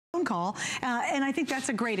phone call. And I think that's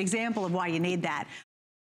a great example of why you need that.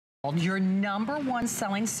 Your #1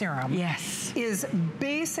 selling serum, yes, is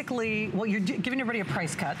basically, well, you're giving everybody a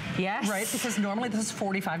price cut, yes, right? Because normally this is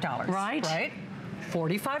 $45, right? Right?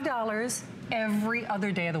 $45 every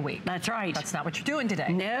other day of the week. That's right. That's not what you're doing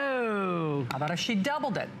today. No. How about if she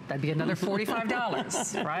doubled it? That'd be another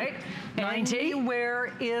 $45, right? 90.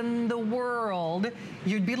 Anywhere in the world,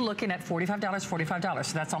 you'd be looking at $45, $45.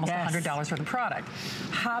 So that's almost $100 worth of product.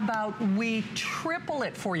 How about we triple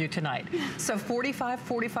it for you tonight? So 45,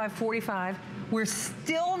 45, 45. We're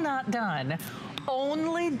still not done.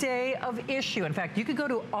 Only day of issue. In fact, you could go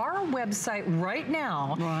to our website right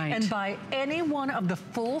now and buy any one of the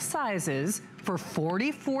full sizes for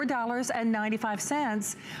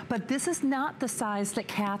 $44.95. But this is not the size that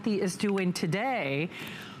Kathy is doing today.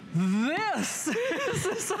 This is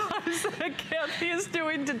the size that Kathy is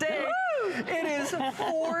doing today. It is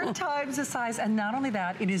 4 times the size, and not only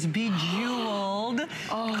that, it is bejeweled,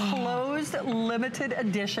 closed, limited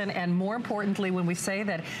edition, and more importantly, when we say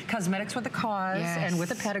that cosmetics with a cause and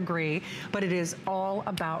with a pedigree, but it is all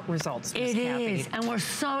about results, Ms. Kathy. It is, and we're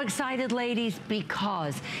so excited, ladies,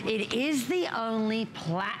 because it is the only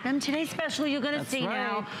Platinum Today special you're gonna see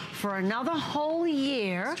now for another whole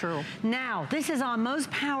year. That's true. Now, this is our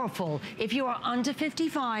most powerful. If you are under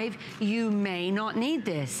 55, you may not need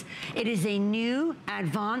this. It is a new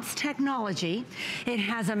advanced technology. It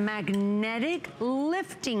has a magnetic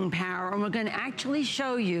lifting power, and we're going to actually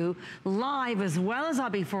show you live, as well as our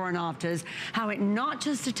before and afters, how it not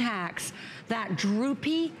just attacks that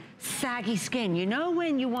droopy, saggy skin. You know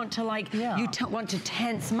when you want to want to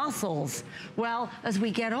tense muscles? Well, as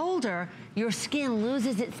we get older, your skin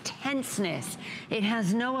loses its tenseness. It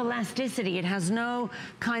has no elasticity. It has no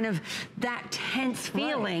kind of that tense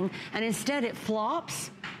feeling. And instead it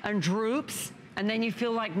flops and droops, and then you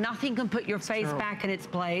feel like nothing can put your face back in its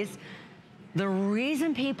place. The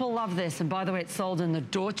reason people love this, and by the way, it's sold in the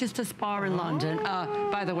Dorchester Spa in London.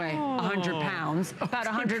 By the way, 100 pounds, about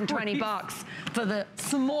 120 bucks for the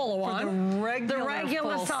smaller one. For the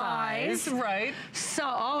regular size. Right.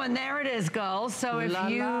 So, and there it is, girls. So if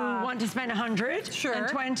you want to spend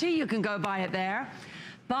 120, you can go buy it there.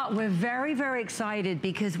 But we're very, very excited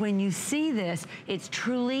because when you see this, it's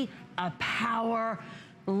truly a power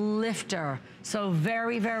lifter. So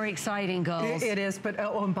very, very exciting, girls. It is, but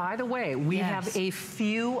and by the way, we have a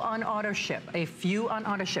few on auto ship. A few on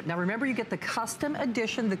auto ship. Now remember, you get the custom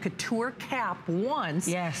edition, the couture cap once.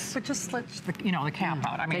 Yes. But just let the cap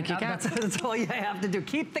out. I mean, that's all you have to do.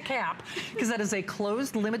 Keep the cap, because that is a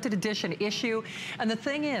closed limited edition issue. And the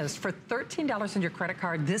thing is, for $13 on your credit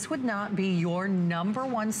card, this would not be your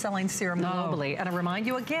 #1 selling serum globally. And I remind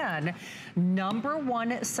you again,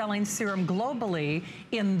 #1 selling serum globally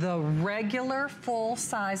in the regular full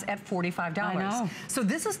size at $45. I know. So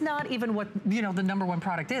this is not even what, the #1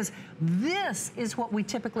 product is. This is what we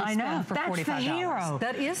typically spend for $45. That's the hero.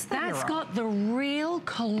 That is the hero. That's got the real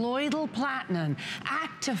colloidal platinum,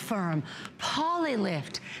 Actifirm,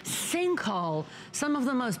 Polylift, Sinkhole, some of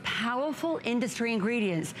the most powerful industry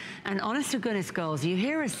ingredients. And honest to goodness, girls, you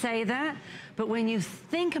hear us say that, but when you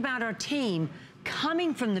think about our team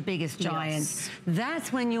coming from the biggest giants,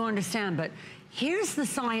 that's when you understand. But here's the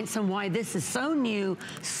science on why this is so new,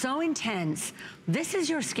 so intense. This is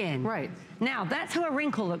your skin. Right. Now, that's how a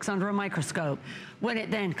wrinkle looks under a microscope. When it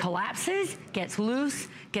then collapses, gets loose,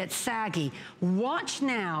 gets saggy. Watch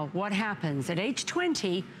now what happens. At age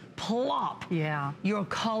 20, plop. Yeah. Your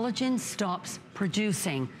collagen stops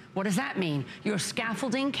producing. What does that mean? Your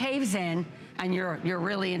scaffolding caves in, and you're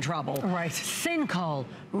really in trouble. Right. Sinkhole,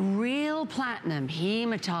 real platinum,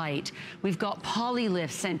 hematite. We've got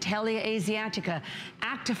Polylift, Centellia asiatica,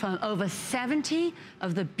 Actifirm, over 70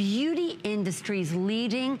 of the beauty industry's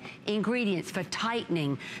leading ingredients for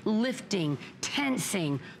tightening, lifting,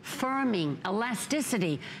 tensing, firming,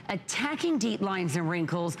 elasticity, attacking deep lines and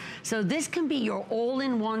wrinkles. So this can be your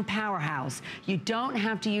all-in-one powerhouse. You don't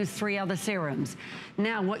have to use 3 other serums.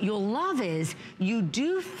 Now, what you'll love is you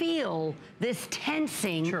do feel this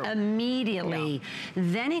tensing immediately.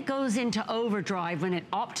 Then it goes into overdrive when it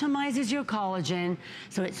optimizes your collagen.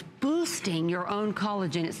 So it's boosting your own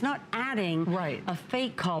collagen. It's not adding a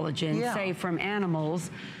fake collagen, say from animals.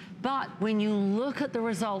 But when you look at the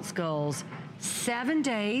results, girls, 7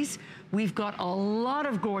 days, we've got a lot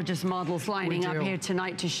of gorgeous models lining up here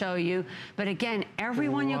tonight to show you. But again,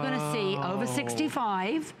 everyone you're gonna see over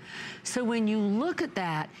 65. So when you look at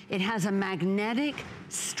that, it has a magnetic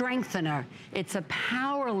strengthener. It's a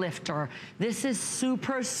power lifter. This is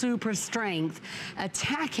super, super strength,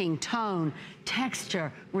 attacking tone,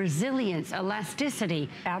 texture, resilience, elasticity,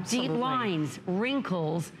 deep lines,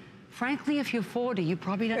 wrinkles, Frankly, if you're 40, you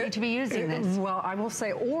probably don't need to be using this. Well, I will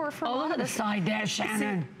say, or for look at the side there,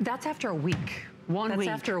 Shannon. See, that's after a week. That's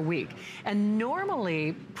after a week. And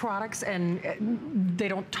normally products, and they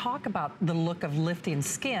don't talk about the look of lifting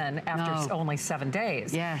skin after only 7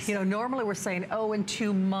 days. Yes. You know, normally we're saying, oh, in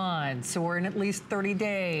 2 months, or in at least 30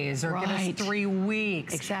 days, or give us 3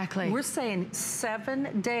 weeks. Exactly. We're saying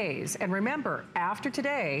 7 days. And remember, after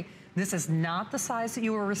today, this is not the size that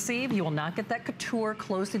you will receive. You will not get that couture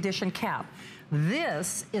closed edition cap.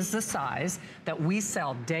 This is the size that we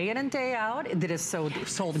sell day in and day out, that is sold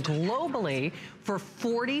globally for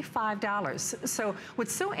 $45. So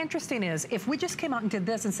what's so interesting is, if we just came out and did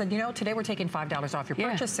this and said, you know, today we're taking $5 off your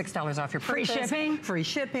purchase, $6 off your purchase. Free shipping? Free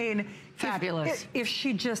shipping. Fabulous. If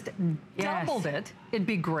she just doubled it, it'd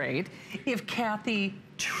be great. If Kathy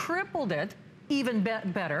tripled it, even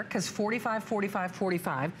better, because 45, 45,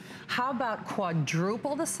 45. How about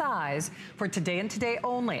quadruple the size for today and today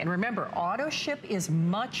only? And remember, auto ship is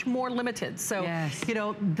much more limited. So, you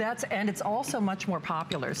know, and it's also much more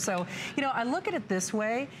popular. So, you know, I look at it this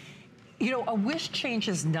way. You know, a wish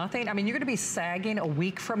changes nothing. I mean, you're gonna be sagging a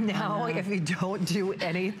week from now if you don't do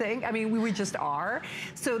anything. I mean, we just are.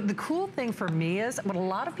 So the cool thing for me is, what a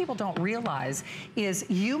lot of people don't realize is,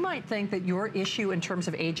 you might think that your issue in terms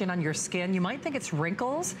of aging on your skin, you might think it's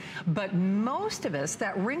wrinkles, but most of us,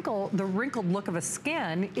 the wrinkled look of a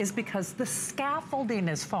skin is because the scaffolding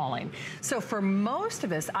is falling. So for most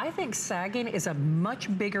of us, I think sagging is a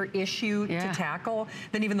much bigger issue to tackle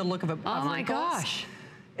than even the look of a Oh my gosh.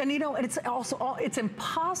 And you know, it's also, it's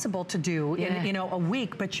impossible to do in, you know, a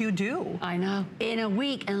week, but you do. I know, in a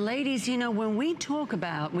week. And ladies, you know, when we talk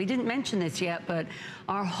about, we didn't mention this yet, but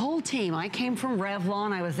our whole team, I came from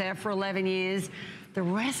Revlon, I was there for 11 years. The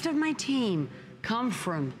rest of my team come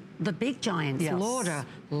from the big giants, Lauder,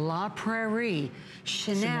 La Prairie,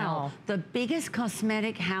 Chanel, the biggest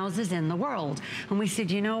cosmetic houses in the world. And we said,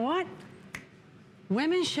 you know what?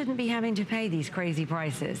 Women shouldn't be having to pay these crazy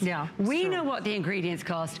prices. We know what the ingredients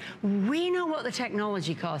cost. We know what the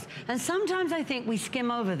technology costs. And sometimes I think we skim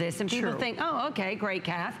over this and people think, oh, okay, great,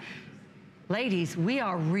 Kath. Ladies, we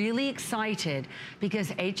are really excited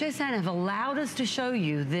because HSN have allowed us to show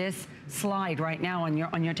you this slide right now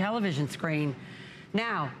on your television screen.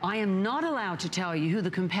 Now, I am not allowed to tell you who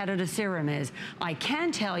the competitor serum is. I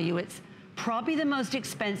can tell you it's probably the most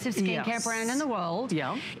expensive skincare brand in the world.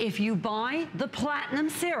 If you buy the platinum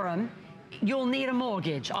serum, you'll need a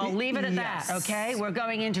mortgage. I'll leave it at that, okay? We're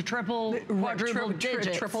going into quadruple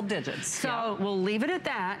digits. Triple digits. So we'll leave it at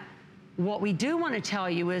that. What we do want to tell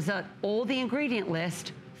you is that all the ingredient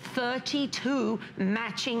list, 32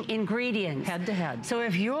 matching ingredients. Head to head. So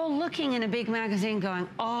if you're looking in a big magazine going,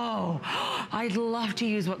 oh, I'd love to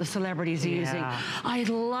use what the celebrities are using. I'd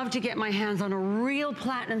love to get my hands on a real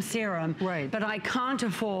platinum serum, but I can't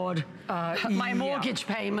afford my mortgage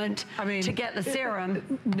payment to get the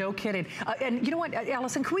serum. No kidding. And you know what,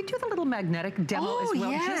 Allison, can we do the little magnetic demo as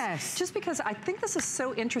well? Yes. Just because I think this is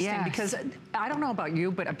so interesting, because I don't know about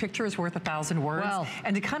you, but a picture is worth 1,000 words.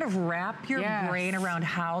 And to kind of wrap your brain around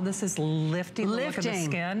how this is lifting the look of the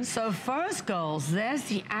skin. So first, girls, there's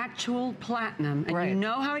the actual platinum, and you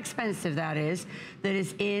know how expensive that is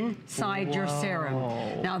inside your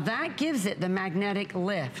serum. Now that gives it the magnetic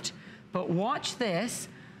lift. But watch this.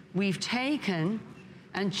 We've taken,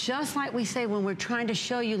 and just like we say when we're trying to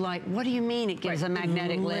show you, like, what do you mean it gives a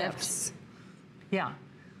magnetic lift?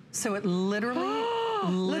 So it literally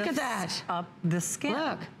look at that up the skin.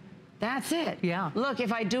 Look, that's it. Look,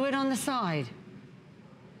 if I do it on the side,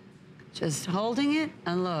 just holding it,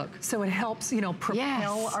 and look. So it helps, you know,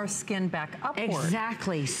 propel our skin back upward.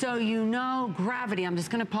 Exactly. So you know gravity, I'm just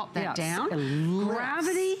gonna pop that down.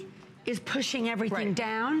 Gravity is pushing everything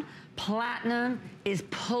down. Platinum is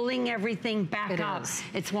pulling everything back up.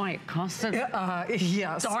 It's why it costs a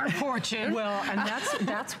darn fortune. Well, and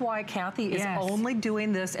that's why Kathy is only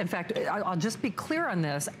doing this. In fact, I'll just be clear on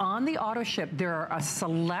this. On the auto ship, there are a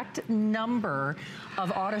select number of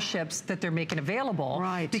auto ships that they're making available.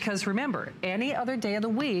 Because remember, any other day of the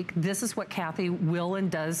week, this is what Kathy will and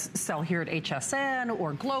does sell here at HSN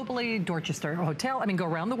or globally, Dorchester Hotel. I mean, go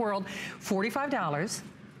around the world. $45.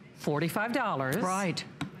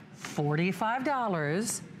 $45.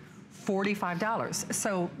 $45, $45.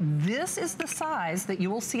 So this is the size that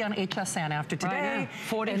you will see on HSN after today.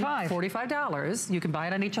 $45. You can buy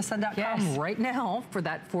it on hsn.com right now for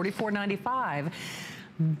that $44.95.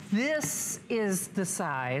 This is the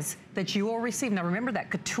size that you will receive. Now remember,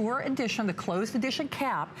 that couture edition, the closed edition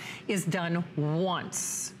cap, is done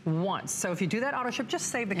once. So if you do that auto ship, just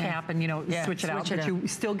save the cap and, you know, switch it out, but you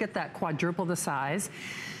still get that quadruple the size.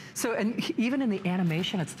 So, and even in the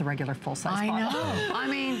animation, it's the regular full-size bottle. I know. I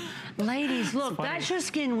mean, ladies, look, that's your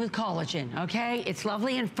skin with collagen, okay? It's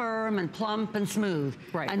lovely and firm and plump and smooth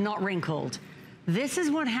and not wrinkled. This is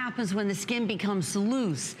what happens when the skin becomes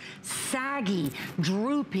loose, saggy,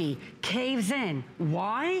 droopy, caves in.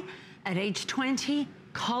 Why? At age 20,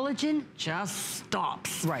 collagen just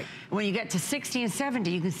stops. Right. When you get to 60 and 70,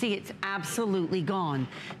 you can see it's absolutely gone.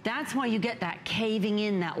 That's why you get that caving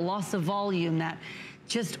in, that loss of volume, that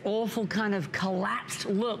just awful kind of collapsed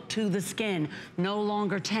look to the skin, no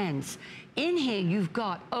longer tense. In here, you've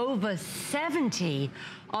got over 70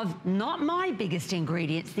 of not my biggest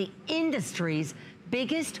ingredients, the industry's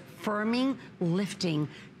biggest firming, lifting,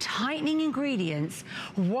 tightening ingredients.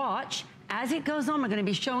 Watch. As it goes on, we're going to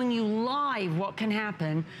be showing you live what can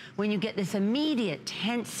happen when you get this immediate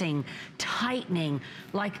tensing, tightening,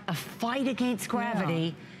 like a fight against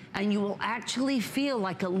gravity, and you will actually feel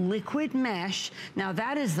like a liquid mesh. Now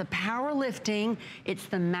that is the power lifting, it's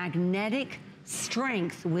the magnetic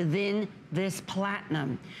strength within this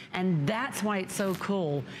platinum. And that's why it's so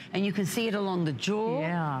cool. And you can see it along the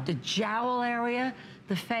jaw, the jowl area,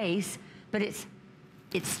 the face, but it's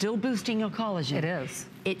still boosting your collagen. It is.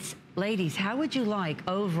 It's, ladies, how would you like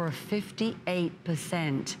over a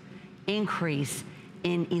 58% increase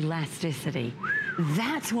in elasticity?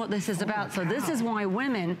 That's what this is about. So this is why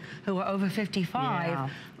women who are over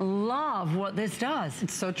 55 love what this does.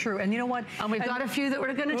 It's so true. And you know what? And we've got a few that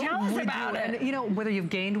we're going to tell us about it. And you know, whether you've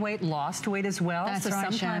gained weight, lost weight as well. That's so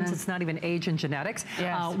right, sometimes Shannon. it's not even age and genetics.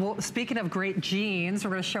 Yes. Well, speaking of great genes,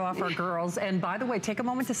 we're going to show off our girls. And by the way, take a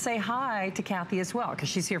moment to say hi to Kathy as well, because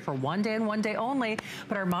she's here for one day and one day only.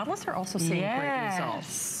 But our modelists are also seeing great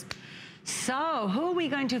results. So, who are we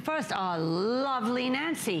going to first? Our lovely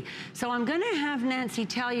Nancy. So I'm going to have Nancy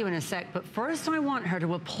tell you in a sec, but first I want her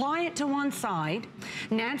to apply it to one side.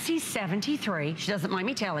 Nancy's 73. She doesn't mind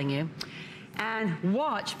me telling you. And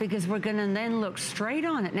watch, because we're going to then look straight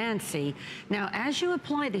on at Nancy. Now, as you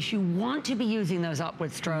apply this, you want to be using those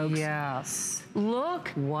upward strokes. Yes. Look.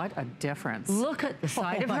 What a difference. Look at the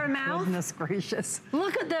side of her mouth. Goodness gracious.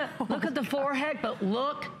 Look at the forehead, but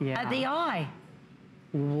look at the eye.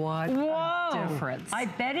 What a difference. I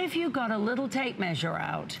bet if you got a little tape measure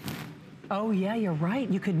out. Oh yeah, you're right.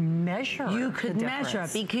 You could measure. You could measure,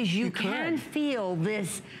 because you can feel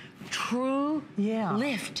this true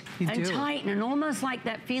lift and tighten, and almost like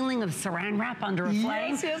that feeling of saran wrap under a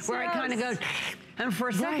flame, where it kind of goes. And for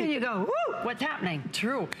a second you go, woo, what's happening?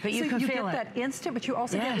 True. But you can feel it. You get that instant, but you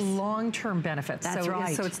also get long-term benefits. That's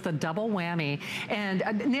right. So it's the double whammy. And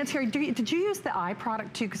Nancy, did you use the eye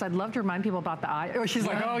product too? Because I'd love to remind people about the eye. Oh, she's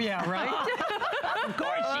like, oh yeah, right? Of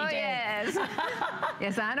course she did. Yes.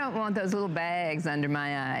 Yes, I don't want those little bags under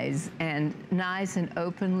my eyes, and nice and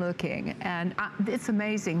open looking. And it's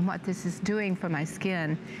amazing what this is doing for my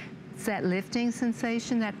skin. It's that lifting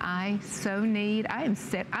sensation that I so need. I'm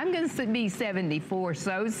going to be 74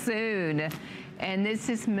 so soon, and this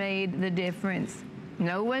has made the difference.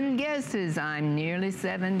 No one guesses I'm nearly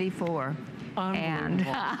 74. And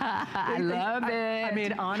I love it. I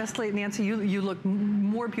mean, honestly, Nancy, you look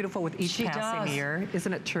more beautiful with each passing year.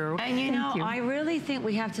 Isn't it true? And you know, I really think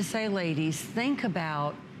we have to say, ladies, think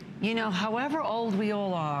about, you know, however old we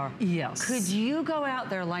all are. Yes. Could you go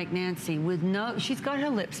out there like Nancy with she's got her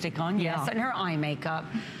lipstick on, yes, and her eye makeup,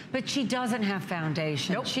 but she doesn't have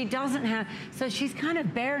foundation. Nope. She doesn't have, so she's kind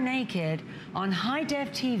of bare naked on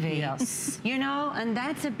high-def TV. Yes. You know, and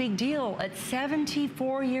that's a big deal at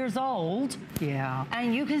 74 years old. Yeah.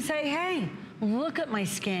 And you can say, hey, look at my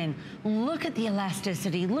skin, look at the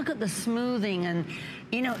elasticity, look at the smoothing, and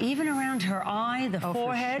you know, even around her eye, the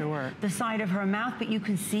forehead, the side of her mouth, but you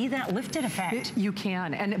can see that lifted effect. You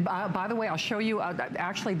can. And by the way, I'll show you,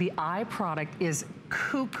 actually the eye product is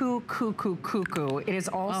cuckoo. It is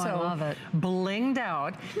also blinged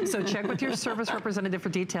out. So check with your service representative for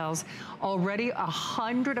details. Already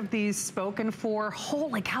 100 of these spoken for.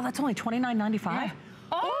 Holy cow, that's only $29.95. Yeah.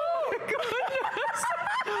 Oh my goodness.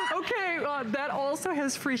 Okay, that also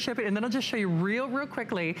has free shipping, and then I'll just show you real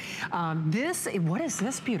quickly. What is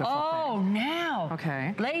this beautiful thing? Now.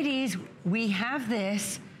 Okay. Ladies, we have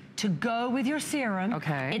this to go with your serum.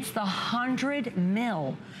 Okay. It's the 100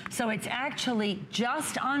 ml. So it's actually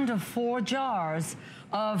just under 4 jars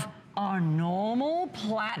of our normal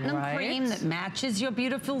platinum cream that matches your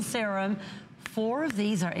beautiful serum. 4 of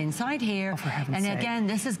these are inside here. Oh, for heaven's sake. Again,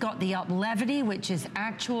 this has got the Uplevity, which is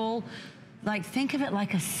actual, like, think of it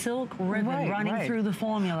like a silk ribbon running through the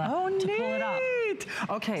formula to pull it up.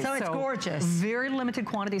 Okay, so it's gorgeous. Very limited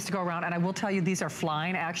quantities to go around, and I will tell you, these are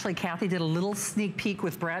flying. Actually, Kathy did a little sneak peek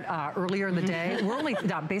with Brett earlier in the day. We're only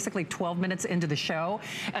basically 12 minutes into the show,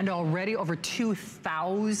 and already over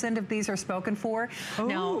 2,000 of these are spoken for. Ooh.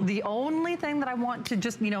 Now, the only thing that I want to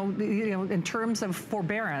just, in terms of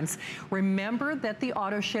forbearance, remember that the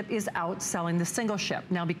auto ship is outselling the single ship.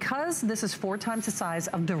 Now, because this is 4 times the size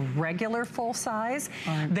of the regular full size,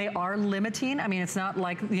 they are limiting. I mean, it's not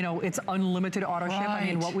like, it's unlimited auto ship. I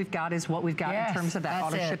mean, what we've got is what we've got in terms of that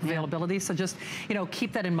auto ship availability. So just,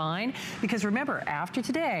 keep that in mind, because remember, after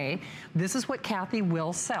today, this is what Kathy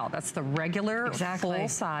will sell. That's the regular full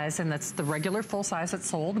size, and that's the regular full size that's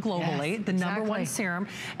sold globally. The number 1 serum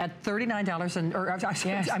at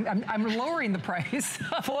 $39, I'm lowering the price.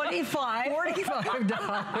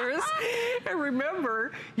 $45. And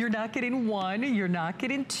remember, you're not getting 1, you're not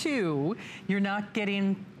getting 2, you're not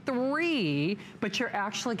getting 3, but you're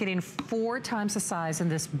actually getting 4 times the size in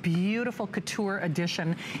this beautiful couture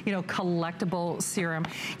edition, collectible serum.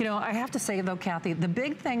 I have to say though, Kathy, the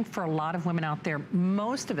big thing for a lot of women out there,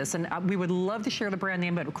 most of us, and we would love to share the brand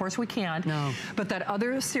name, but of course we can't. No. But that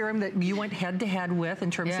other serum that you went head to head with in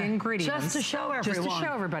terms of the ingredients. Just to show everyone. Just to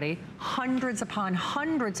show everybody, hundreds upon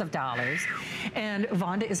hundreds of dollars. And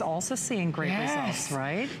Vonda is also seeing great results,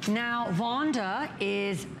 right? Now, Vonda,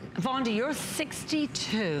 you're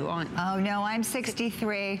 62. Oh no, I'm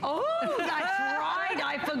 63. Oh, that's right.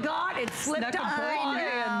 I forgot. It slipped up in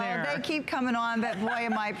there. They keep coming on, but boy,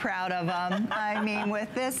 am I proud of them. I mean, with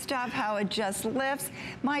this stuff, how it just lifts.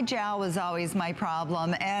 My jowl was always my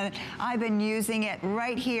problem, and I've been using it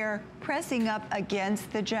right here, pressing up against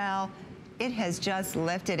the jowl. It has just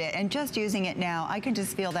lifted it, and just using it now, I can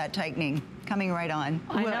just feel that tightening coming right on.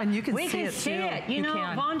 Well, and you can we see can see it. You know,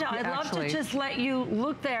 Vonda, I'd love to just let you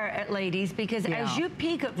look there at ladies, because as you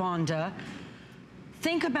peek at Vonda,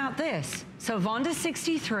 think about this. So Vonda's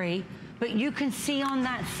 63, but you can see on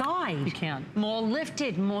that side. You can. More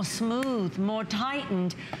lifted, more smooth, more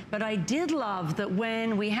tightened. But I did love that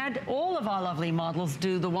when we had all of our lovely models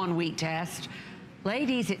do the 1-week test,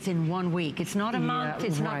 ladies, it's in 1 week. It's not a month,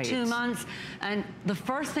 it's not 2 months. And the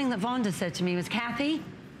first thing that Vonda said to me was, Kathy,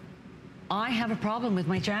 I have a problem with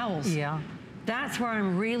my jowls. Yeah. That's where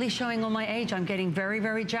I'm really showing all my age. I'm getting very,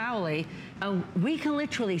 very jowly. We can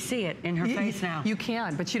literally see it in her face now. You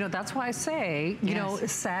can, but that's why I say,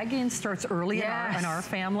 sagging starts early in our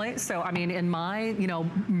family. So, I mean, in my,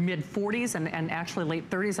 mid 40s and actually late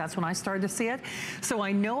 30s, that's when I started to see it. So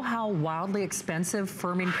I know how wildly expensive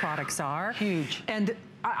firming products are. Huge. And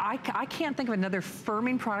I can't think of another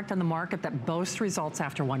firming product on the market that boasts results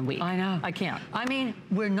after 1 week. I know. I can't. I mean,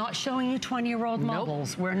 we're not showing you 20-year-old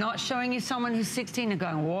models. We're not showing you someone who's 16 and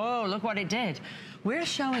going, whoa, look what it did. We're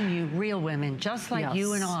showing you real women, just like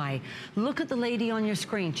you and I. Look at the lady on your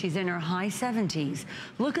screen. She's in her high 70s.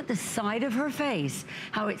 Look at the side of her face,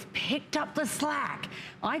 how it's picked up the slack.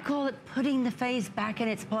 I call it putting the face back in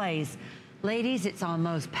its place. Ladies, it's our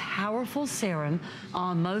most powerful serum,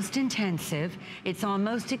 our most intensive. It's our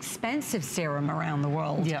most expensive serum around the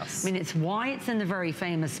world. Yes. I mean, it's why it's in the very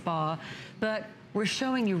famous spa, but we're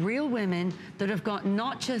showing you real women that have got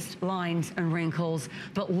not just lines and wrinkles,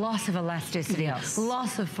 but loss of elasticity,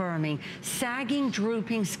 loss of firming, sagging,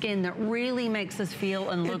 drooping skin that really makes us feel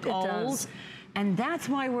and look old. Does. And that's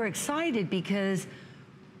why we're excited, because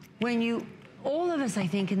when you, all of us, I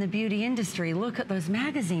think, in the beauty industry look at those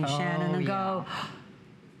magazines, Shannon, and go,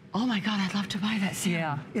 oh my God, I'd love to buy that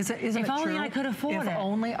serum. Yeah, isn't if only I could afford it. If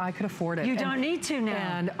only I could afford it. You don't need to now.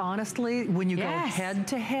 And honestly, when you go head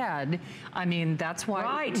to head, I mean, that's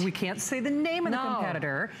why we can't say the name of the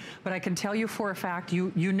competitor, but I can tell you for a fact,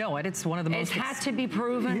 you know it. It's one of the most. It's had to be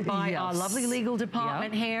proven by our lovely legal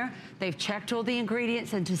department here. They've checked all the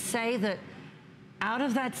ingredients, and to say that out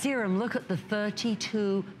of that serum, look at the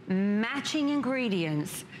 32 matching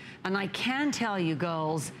ingredients. And I can tell you,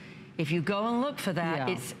 girls, if you go and look for that,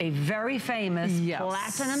 it's a very famous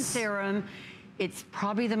platinum serum. It's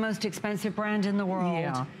probably the most expensive brand in the world.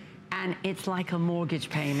 Yeah. And it's like a mortgage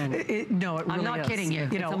payment. No, it really is. I'm not kidding you.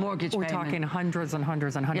 It's a mortgage payment. We're talking hundreds and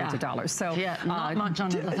hundreds and hundreds of dollars. So not much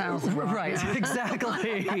under the $1,000. Right,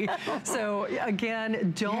 exactly. So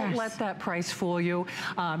again, don't let that price fool you.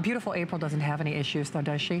 Beautiful April doesn't have any issues though,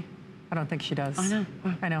 does she? I don't think she does. I know.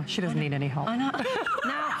 I know. She doesn't need any help. I know.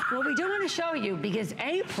 Now, well, we do want to show you, because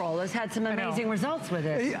April has had some amazing results with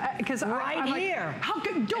it. Because right here. How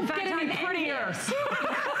could, don't get any prettier.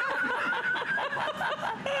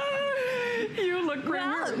 You look great.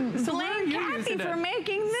 Well, so blame Kathy for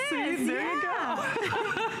making this. See, there you go.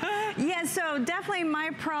 Yeah, so definitely my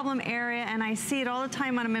problem area, and I see it all the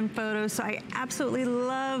time when I'm in photos, so I absolutely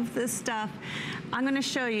love this stuff. I'm gonna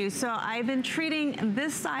show you. So I've been treating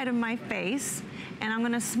this side of my face, and I'm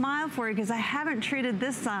gonna smile for you because I haven't treated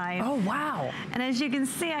this side. Oh, wow. And as you can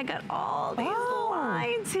see, I got all these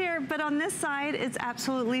lines here, but on this side, it's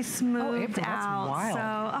absolutely smoothed April, that's out.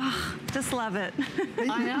 wild. So, just love it.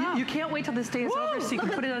 I know. You can't wait till this day is over so you can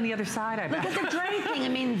put it on the other side, I bet. Look at the draping. I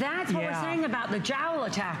mean, that's what we're Yeah. saying about the jowl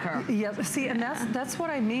attacker. Yeah, see, and that's what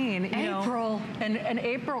I mean. You April. know, and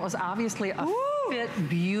April is obviously a fit,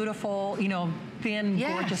 beautiful, you know, thin,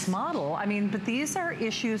 Yes. gorgeous model. I mean, but these are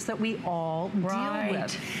issues that we all deal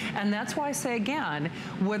with. And that's why I say again,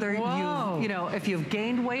 whether you know, if you've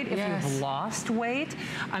gained weight, if you've lost weight.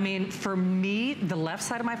 I mean, for me, the left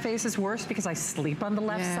side of my face is worse because I sleep on the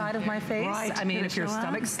left side of my face. Right. I mean, if you're a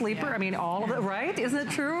stomach sleeper, I mean, all of it, right? Isn't it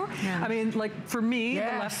true? I mean, like for me, the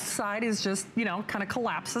left side is just, you know, kind of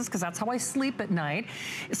collapses because that's how I sleep at night.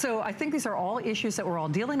 So I think these are all issues that we're all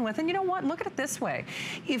dealing with. And you know what? Look at it this way.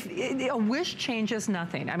 If a wish changes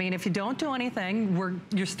nothing. I mean, if you don't do anything,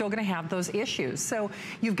 you're still going to have those issues. So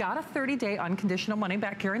you've got a 30-day unconditional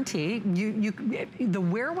money-back guarantee. The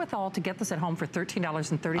wherewithal to get this at home for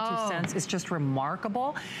 $13.32 is just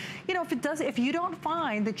remarkable. You know, if you don't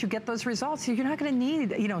find that you get those results, you're not going to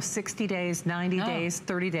need, you know, 60 days, 90 days,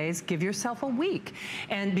 30 days. Give yourself a week.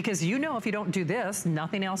 And because you know if you don't do this,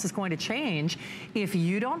 nothing else is going to change. If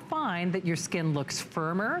you don't find that your skin looks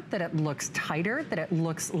firmer, that it looks tighter, that it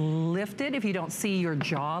looks lifted, if you don't see your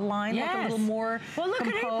jawline look a little more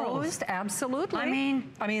composed, absolutely. I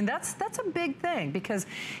mean that's a big thing because,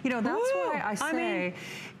 you know, that's why I say,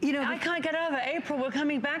 you know, I can't get over April. We're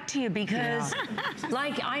coming back to you because,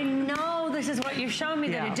 like, I know this is what you've shown me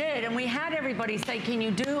that it did, and we had everybody say, "Can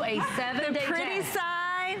you do a 7-day test?" Pretty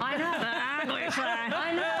side. I know. The ugly side.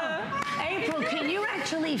 I know. April, can you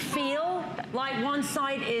actually feel like one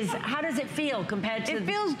side is? How does it feel compared to? It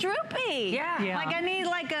feels droopy. Yeah. Like I need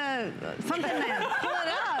like something to pull it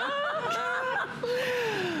up.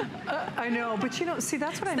 I know, but you know, see,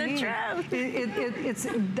 that's what I mean. It's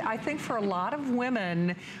I think for a lot of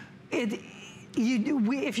women,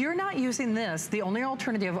 if you're not using this, the only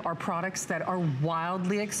alternative are products that are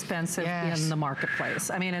wildly expensive in the marketplace.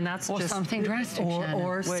 I mean, and that's or just something drastic,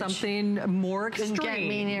 or something more extreme. Couldn't get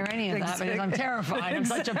me near any of that because I'm terrified. I'm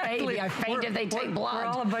such a baby. I faint if they take blood. We're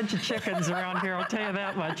all a bunch of chickens around here. I'll tell you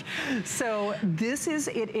that much. So this is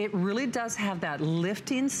it. Really does have that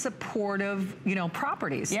lifting, supportive, you know,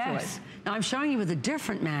 properties to it. Now I'm showing you with a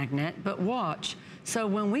different magnet, but watch. So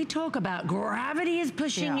when we talk about gravity is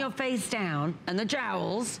pushing your face down and the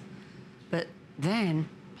jowls, but then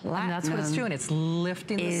platinum, and that's what it's doing. It's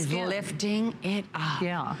lifting the skin. Is lifting it up.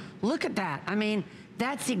 Yeah. Look at that. I mean,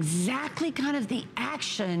 that's exactly kind of the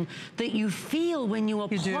action that you feel when you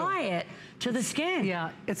apply it to the skin. Yeah,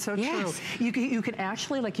 it's so true. You can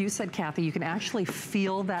actually, like you said, Kathy, you can actually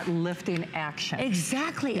feel that lifting action.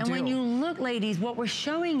 Exactly. And when you look, ladies, what we're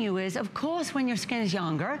showing you is, of course, when your skin is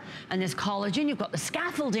younger and there's collagen, you've got the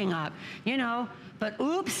scaffolding up, you know, but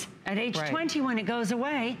oops, at age 20, when it goes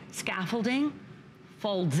away, scaffolding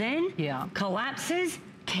folds in, collapses,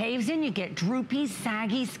 caves in, you get droopy,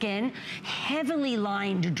 saggy skin, heavily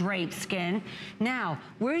lined, draped skin. Now,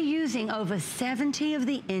 we're using over 70 of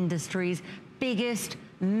the industry's biggest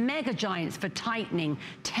mega giants for tightening,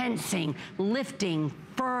 tensing, lifting,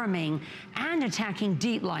 firming, and attacking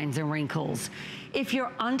deep lines and wrinkles. If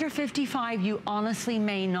you're under 55, you honestly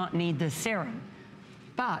may not need this serum.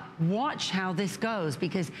 But watch how this goes,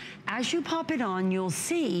 because as you pop it on, you'll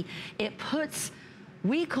see it puts,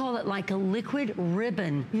 we call it like a liquid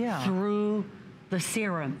ribbon through the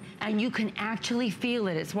serum, and you can actually feel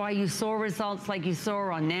it. It's why you saw results like you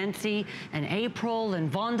saw on Nancy and April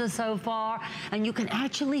and Vonda so far, and you can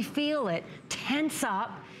actually feel it tense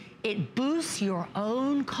up. It boosts your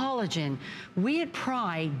own collagen. We at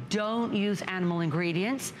Prai don't use animal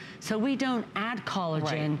ingredients, so we don't add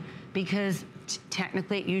collagen because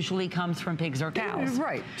technically it usually comes from pigs or cows.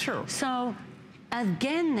 Right, true. So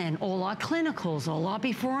again then, all our clinicals, all our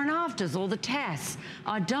before and afters, all the tests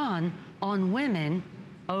are done on women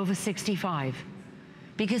over 65.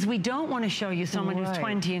 Because we don't want to show you someone who's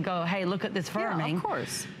 20 and go, hey, look at this firming. Yeah, of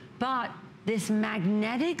course. But this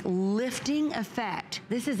magnetic lifting effect,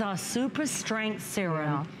 this is our super strength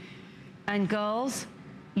serum. And girls,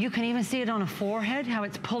 you can even see it on a forehead, how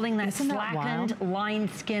it's pulling that slackened,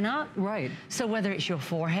 lined skin up. Right. So whether it's your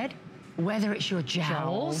forehead, whether it's your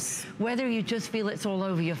jowls, whether you just feel it's all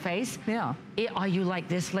over your face. Yeah. Are you like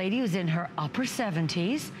this lady who's in her upper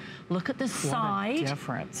 70s? Look at the side. What a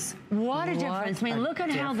difference. What a difference. I mean, look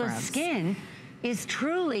at how the skin is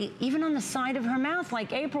truly, even on the side of her mouth,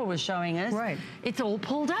 like April was showing us, right, it's all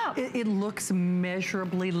pulled up. It looks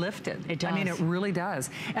measurably lifted. It does. I mean, it really does.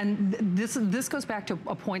 And this goes back to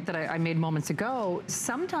a point that I made moments ago.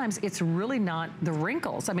 Sometimes it's really not the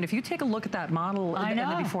wrinkles. I mean, if you take a look at that model in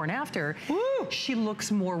the before and after, she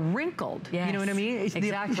looks more wrinkled. Yes, you know what I mean?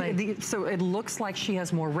 exactly. So it looks like she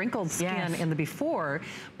has more wrinkled skin in the before,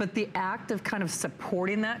 but the act of kind of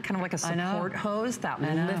supporting that, kind of like a support hose, that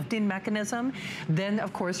lifting mechanism, then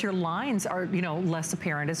of course your lines are, you know, less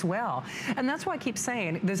apparent as well. And that's why I keep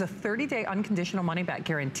saying there's a 30-day unconditional money-back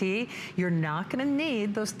guarantee. You're not going to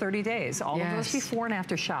need those 30 days. All of those before and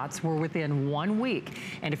after shots were within 1 week.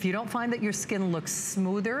 And if you don't find that your skin looks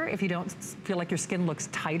smoother, if you don't feel like your skin looks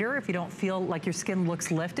tighter, if you don't feel like your skin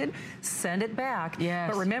looks lifted, send it back.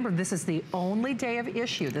 But remember, this is the only day of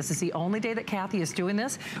issue. This is the only day that Kathy is doing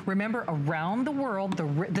this. Remember, around the world,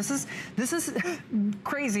 this is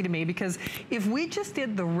crazy to me, because if we just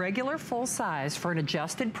did the regular full size for an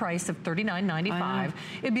adjusted price of $39.95,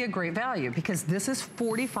 it'd be a great value, because this is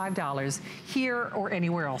 $45 here or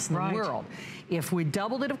anywhere else in the world. If we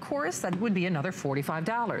doubled it, of course, that would be another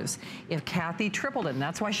 $45. If Kathy tripled it, and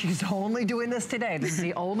that's why she's only doing this today, this is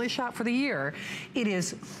the only shot for the year, it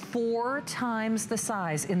is 4 times the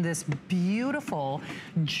size in this beautiful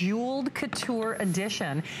jeweled couture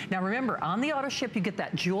edition. Now remember, on the auto ship, you get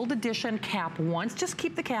that jeweled edition cap once. Just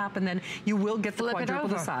keep the cap, and then you will get the quadruple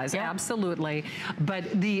the size. Absolutely.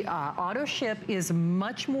 But the auto ship is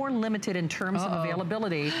much more limited in terms of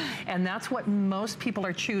availability, and that's what most people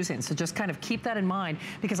are choosing. So just kind of keep that in mind,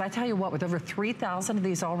 because I tell you what, with over 3,000 of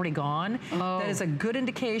these already gone, that is a good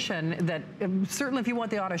indication that certainly if you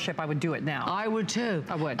want the auto ship, I would do it now. I would too.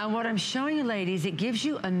 I would. And what I'm showing you, ladies, it gives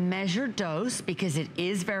you a measured dose because it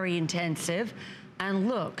is very intensive. And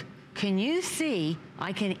look, can you see,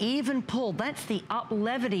 I can even pull, that's the up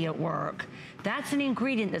levity at work. That's an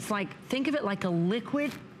ingredient that's like, think of it like a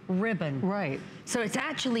liquid ribbon. Right. So it's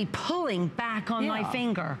actually pulling back on my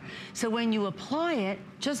finger. So when you apply it,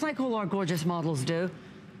 just like all our gorgeous models do,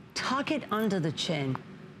 tuck it under the chin,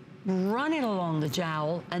 run it along the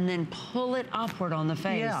jowl, and then pull it upward on the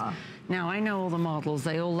face. Now, I know all the models,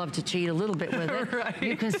 they all love to cheat a little bit with it.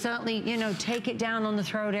 You can certainly, you know, take it down on the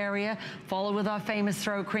throat area, follow with our famous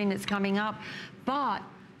throat cream that's coming up. But,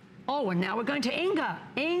 and now we're going to Inga.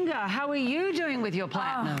 Inga, how are you doing with your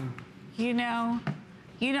platinum? You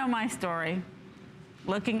know my story.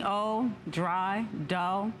 Looking old, dry,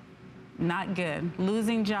 dull, not good.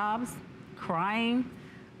 Losing jobs, crying,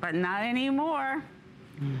 but not anymore.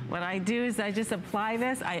 What I do is I just apply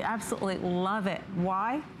this. I absolutely love it.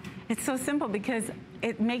 Why? It's so simple, because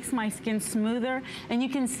it makes my skin smoother, and you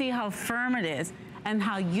can see how firm it is and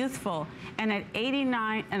how youthful. And at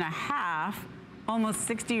 89 and a half, almost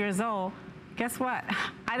 60 years old, guess what?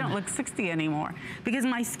 I don't look 60 anymore, because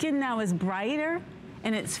my skin now is brighter,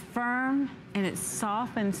 and it's firm, and it's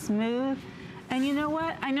soft and smooth. And you know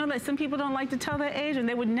what? I know that some people don't like to tell their age, and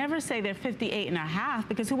they would never say they're 58 and a half,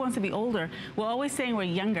 because who wants to be older? We're always saying we're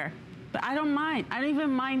younger. But I don't mind. I don't even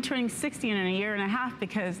mind turning 60 in a year and a half,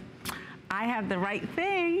 because I have the right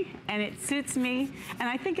thing, and it suits me. And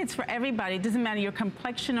I think it's for everybody. It doesn't matter your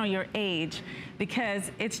complexion or your age,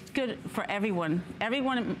 because it's good for everyone.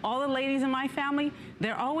 Everyone, all the ladies in my family,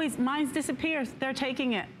 they're always, mine disappears. They're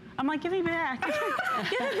taking it. I'm like, give me back. Give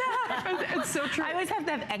it back. It's so true. I always have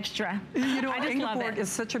to have extra. You know, I just love it. Ingeborg is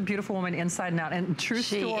such a beautiful woman inside and out. And true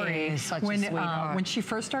story, is such a sweetheart. when she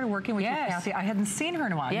first started working with you, Kathy, I hadn't seen her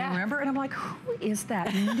in a while. You remember? And I'm like, who is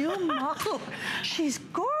that new model? She's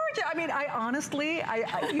gorgeous. I mean, I honestly,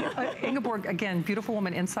 Ingeborg, again, beautiful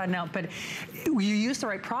woman inside and out. But you use the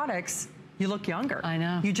right products, you look younger. I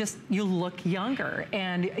know. You look younger.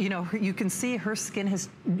 And, you know, you can see her skin has,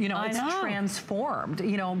 you know, it's transformed,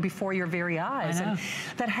 you know, before your very eyes. And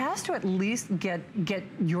that has to at least get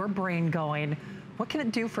your brain going. What can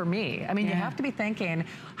it do for me? I mean, you have to be thinking,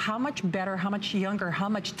 how much better, how much younger, how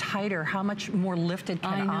much tighter, how much more lifted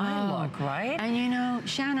can I look, right? And you know,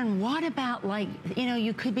 Shannon, what about, like, you know,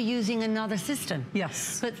 you could be using another system.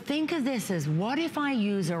 Yes. But think of this as, what if I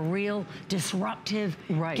use a real disruptive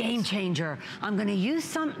game changer? I'm going to use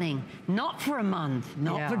something, not for a month,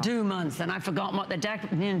 not for 2 months, and I've forgotten what the deck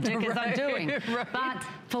is I'm doing. But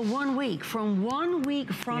for 1 week, from 1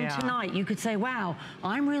 week from tonight, you could say, wow,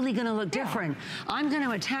 I'm really going to look different. I'm going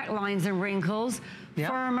to attack lines and wrinkles,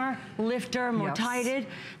 firmer, lifter, more tighted.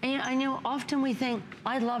 And I know often we think,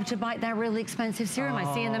 I'd love to buy that really expensive serum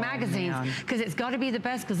I see in the magazines, because it's got to be the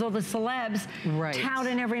best, because all the celebs tout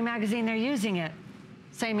in every magazine they're using it.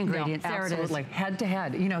 Same ingredients, there it is. Absolutely, head to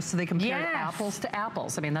head, you know, so they compare apples to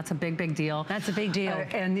apples. I mean, that's a big, big deal. That's a big deal.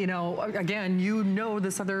 And, you know, again, you know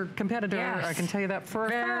this other competitor, I can tell you that for a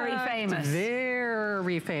fact. Very famous.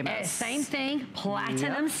 Very famous. Same thing,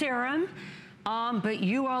 platinum serum. But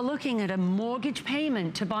you are looking at a mortgage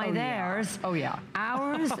payment to buy theirs. Oh, yeah.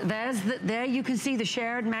 Ours, there you can see the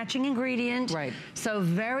shared matching ingredient. Right. So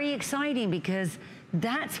very exciting, because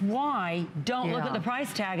that's why don't look at the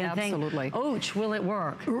price tag and think, ouch, will it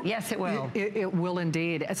work? Yes, it will. It will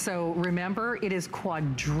indeed. So remember, it is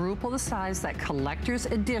quadruple the size, that collector's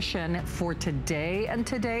edition for today and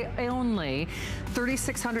today only.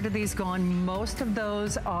 3,600 of these gone. Most of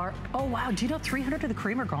those are, oh wow, do you know 300 of the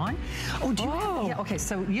cream are gone? Oh, do you have, yeah, okay,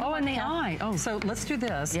 so you and the eye. Oh. So let's do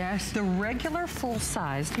this. Yes. The regular full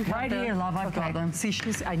size. Right here, love, I've got them. See,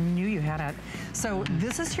 I knew you had it. So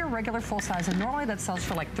this is your regular full size, and normally that sells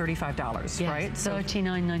for like $35, right? So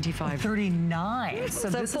 $39.95. $39.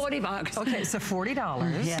 So 40 bucks. Okay, so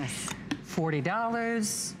 $40. Yes.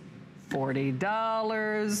 $40. $40,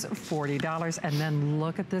 $40, and then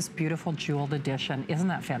look at this beautiful jeweled edition. Isn't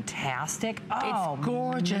that fantastic? Oh, it's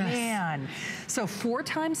gorgeous. Man. So 4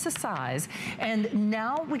 times the size, and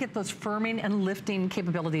now we get those firming and lifting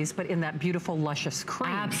capabilities, but in that beautiful, luscious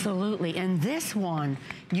cream. Absolutely, and this one,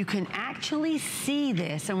 you can actually see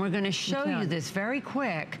this, and we're gonna show you this very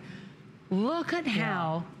quick. Look at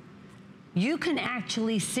how you can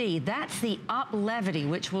actually see, that's the up levity,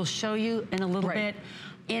 which we'll show you in a little bit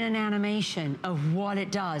in an animation of what it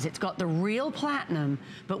does. It's got the real platinum,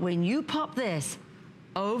 but when you pop this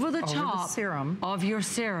over the top of your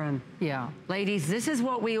serum, ladies, this is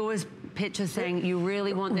what we always pitch as saying, you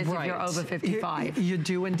really want this if you're over 55. You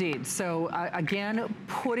do indeed. So again,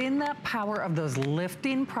 put in that power of those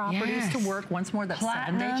lifting properties to work. Once more, that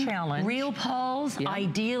 7-day challenge. Real pulse,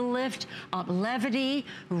 ideal lift, up levity,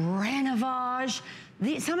 renovage.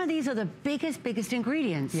 Some of these are the biggest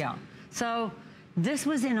ingredients. Yeah. So this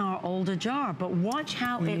was in our older jar, but watch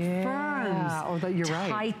how it firms,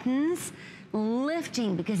 tightens,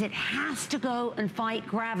 lifting, because it has to go and fight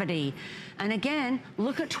gravity. And again,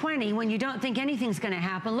 look at 20 when you don't think anything's gonna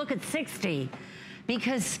happen. Look at 60.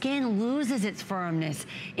 Because skin loses its firmness.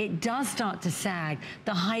 It does start to sag.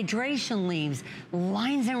 The hydration leaves.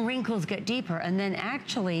 Lines and wrinkles get deeper. And then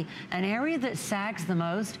actually, an area that sags the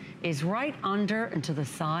most is right under and to the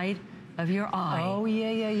side of your eye. Oh,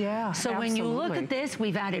 yeah. So when you look at this,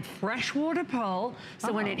 we've added freshwater pearl.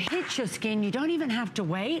 So when it hits your skin, you don't even have to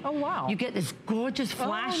wait. Oh, wow. You get this gorgeous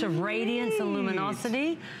flash of radiance and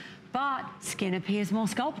luminosity, but skin appears more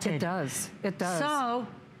sculpted. It does. It does. So,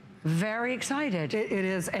 very excited. It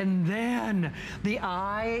is. And then the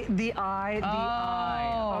eye.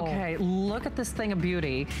 Okay, look at this thing of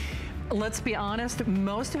beauty. Let's be honest,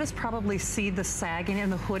 most of us probably see the sagging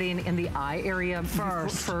and the hooding in the eye area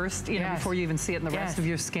first, you know, before you even see it in the rest of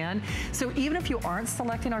your skin. So even if you aren't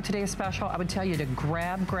selecting our today's special, I would tell you to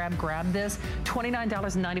grab this.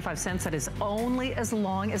 $29.95. That is only as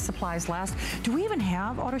long as supplies last. Do we even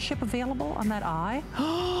have auto ship available on that eye?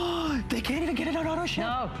 Oh, they can't even get it on auto ship.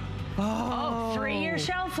 No. Oh, 3-year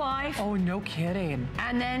shelf life. Oh, no kidding.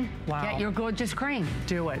 And then get your gorgeous cream.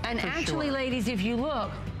 Do it. And actually, ladies, if you look,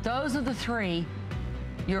 those are the 3.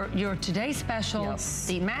 Your today's special,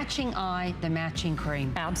 the matching eye, the matching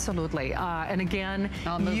cream. Absolutely. And again,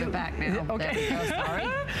 I'll move it back now. Okay. There we go, sorry.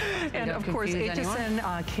 And of course,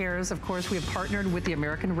 HSN Cares, of course, we have partnered with the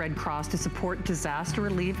American Red Cross to support disaster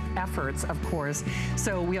relief efforts, of course.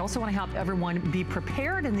 So we also want to help everyone be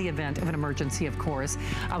prepared in the event of an emergency, of course.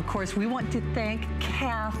 Of course, we want to thank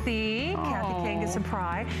Kathy Kangas and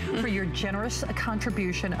Prai, for your generous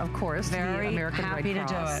contribution, of course, to the American Red Cross. Very happy to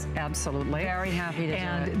do it. Absolutely. Very happy to do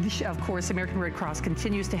it. And of course, American Red Cross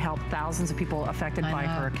continues to help thousands of people affected by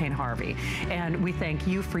Hurricane Harvey. And we thank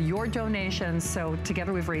you for your donations. So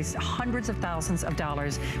together we've raised hundreds of thousands of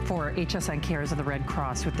dollars for HSN Cares of the Red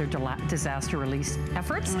Cross with their disaster relief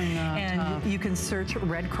efforts. And you can search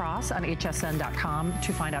Red Cross on hsn.com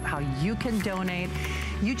to find out how you can donate.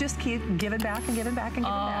 You just keep giving back and giving back and giving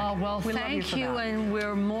back. Well, thank you, and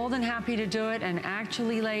we're more than happy to do it. And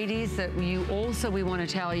actually, ladies, that we want to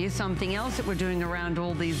tell you something else that we're doing around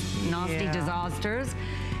all these nasty disasters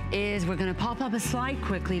is we're going to pop up a slide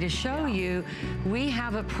quickly to show you we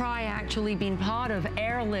have at Prai actually been part of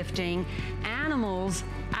airlifting animals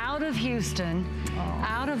out of Houston,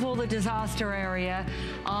 out of all the disaster area.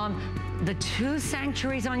 The 2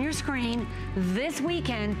 sanctuaries on your screen. This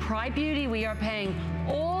weekend, Prai Beauty, we are paying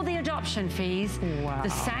all the adoption fees. The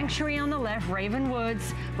sanctuary on the left, Raven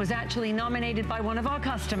Woods, was actually nominated by one of our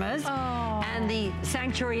customers. And the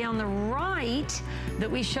sanctuary on the right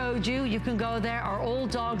that we showed you, you can go there, are all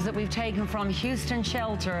dogs that we've taken from Houston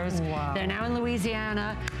shelters. Wow. They're now in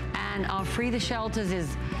Louisiana, and our Free the Shelters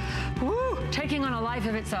is taking on a life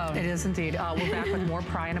of its own. It is indeed. We're back with more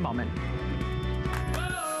Prai in a moment.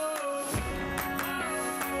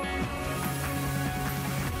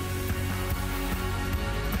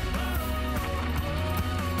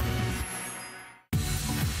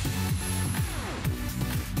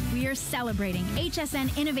 We are celebrating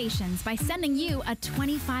HSN innovations by sending you a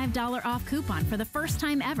 $25 off coupon for the first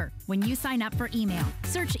time ever when you sign up for email.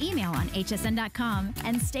 Search email on hsn.com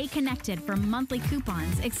and stay connected for monthly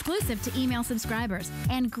coupons exclusive to email subscribers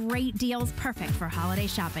and great deals perfect for holiday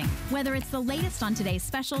shopping. Whether it's the latest on today's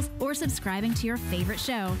specials or subscribing to your favorite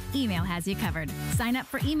show, email has you covered. Sign up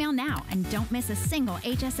for email now and don't miss a single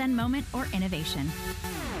HSN moment or innovation.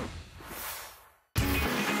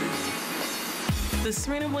 The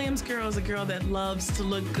Serena Williams girl is a girl that loves to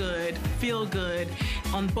look good, feel good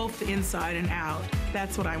on both the inside and out.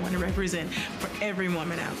 That's what I want to represent for every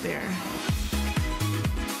woman out there.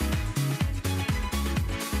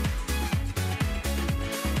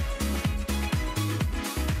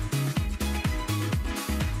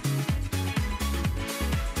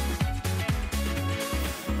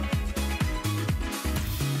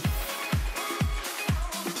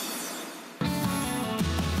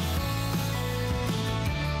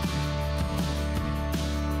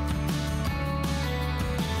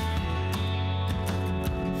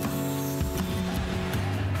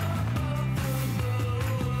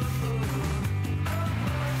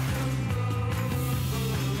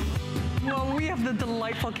 The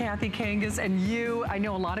delightful Kathy Kangas, and you, I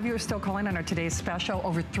know a lot of you are still calling on our today's special.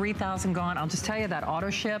 Over 3,000 gone. I'll just tell you that auto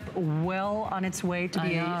ship well on its way to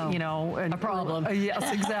be a problem.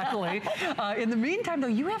 Yes, exactly. In the meantime, though,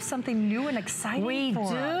 you have something new and exciting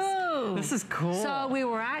for us. This is cool. So we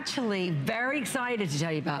were actually very excited to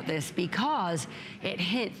tell you about this because it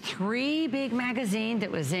hit 3 big magazines.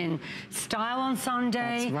 It was in Style on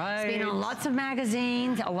Sunday. That's right. It's been on lots of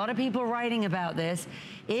magazines. A lot of people writing about this.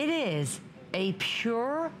 It is a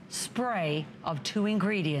pure spray of 2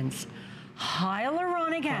 ingredients.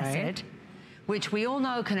 Hyaluronic acid, which we all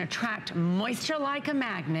know can attract moisture like a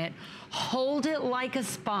magnet, hold it like a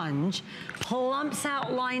sponge, plumps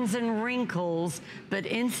out lines and wrinkles, but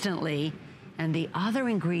instantly. And the other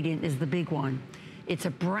ingredient is the big one. It's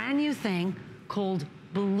a brand new thing called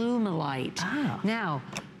Bloomalite. Now,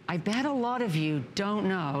 I bet a lot of you don't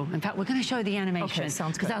know. In fact, we're going to show you the animation. Okay,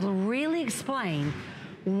 sounds good. Because that'll really explain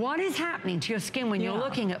what is happening to your skin when you're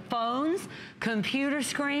looking at phones, computer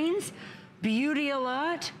screens, beauty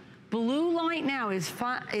alert. Blue light now is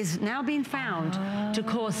now being found to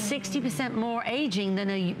cause 60% more aging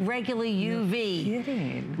than a regular UV. You're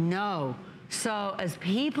kidding. No. So as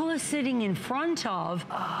people are sitting in front of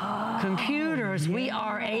computers, we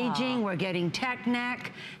are aging, we're getting tech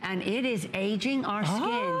neck, and it is aging our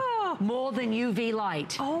skin more than UV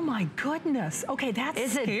light. Oh my goodness. Okay,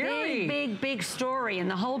 that's scary. It's a big story in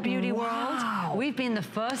the whole beauty world. We've been the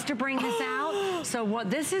first to bring this out. So what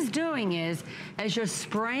this is doing is, as you're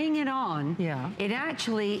spraying it on, it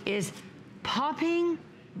actually is popping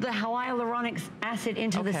the hyaluronic acid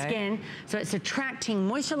into the skin, so it's attracting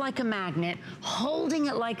moisture like a magnet, holding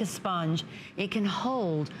it like a sponge. It can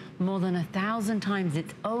hold more than 1,000 times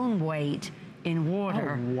its own weight in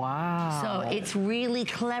water. Oh, wow. So it's really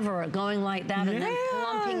clever at going like that and then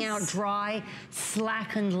plumping out dry,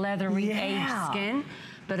 slackened, leathery, aged skin.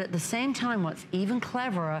 But at the same time, what's even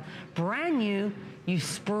cleverer, brand new, you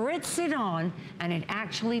spritz it on, and it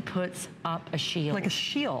actually puts up a shield. Like a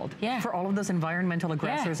shield for all of those environmental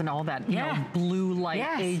aggressors and all that, you know, blue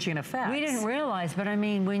light aging effects. We didn't realize, but I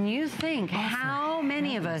mean, when you think how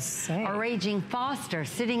many of us are aging faster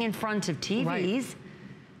sitting in front of TVs,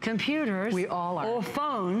 computers, or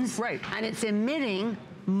phones, and it's emitting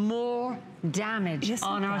more damage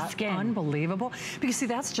on our skin. Unbelievable. Because see,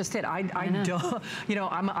 that's just it. I don't, you know,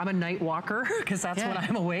 I'm a night walker because that's when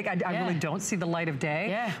I'm awake. I really don't see the light of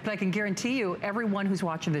day. But I can guarantee you, everyone who's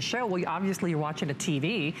watching the show, well, obviously you're watching a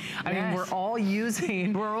TV. I mean, we're all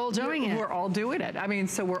using. We're all doing it. We're all doing it. I mean,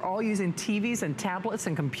 so we're all using TVs and tablets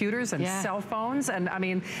and computers and cell phones. And I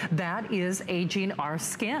mean, that is aging our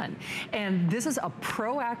skin. And this is a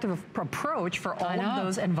proactive approach for all of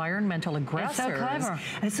those environmental aggressors. It's so clever.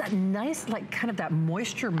 And it's that nice, like kind of that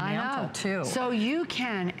moisture mantle too. So you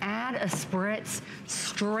can add a spritz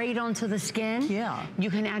straight onto the skin. You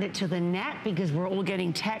can add it to the neck because we're all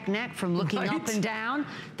getting tech neck from looking up and down.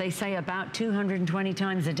 They say about 220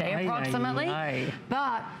 times a day approximately.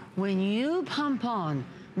 But when you pump on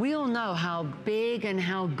we all know how big and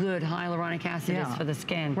how good hyaluronic acid is for the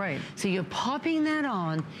skin. Right. So you're popping that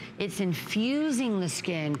on, it's infusing the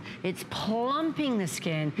skin, it's plumping the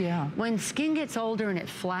skin. Yeah. When skin gets older and it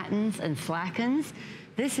flattens and slackens,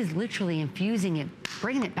 this is literally infusing it,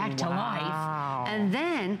 bringing it back to life. And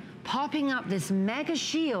then popping up this mega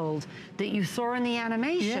shield that you saw in the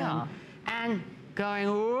animation and going,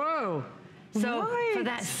 whoa. So for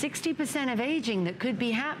that 60% of aging that could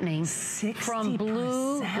be happening from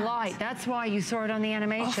blue light, that's why you saw it on the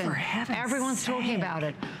animation. Oh, for heaven's Everyone's talking about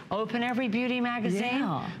it. Open every beauty magazine,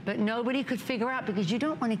 but nobody could figure out, because you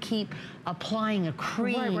don't want to keep applying a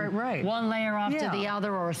cream one layer after the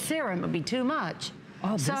other, or a serum. It would be too much.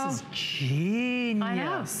 Oh, this is genius. I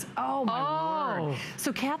know. Oh, my word.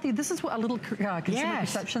 So, Kathy, this is a little consumer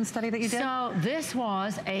perception study that you did? So this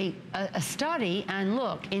was a study, and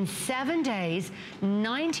look, in 7 days,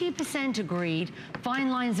 90% agreed fine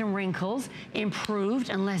lines and wrinkles improved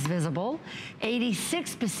and less visible.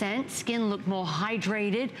 86% skin looked more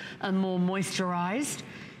hydrated and more moisturized.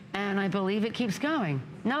 And I believe it keeps going.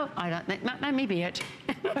 No, I don't. That may be it.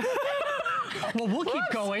 Well, we'll keep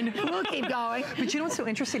going. We'll keep going. But you know what's so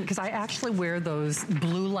interesting? Because I actually wear those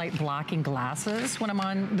blue light blocking glasses when I'm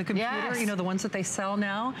on the computer, you know, the ones that they sell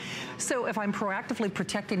now. So if I'm proactively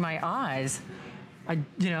protecting my eyes,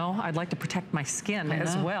 I'd like to protect my skin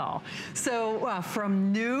as well. So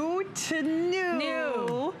from new to new.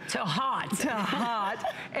 New to hot. To hot.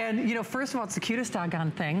 And, you know, first of all, it's the cutest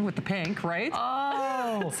doggone thing with the pink, right?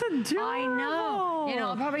 Oh, it's adorable. I know. You know,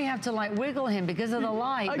 I'll probably have to like wiggle him because of the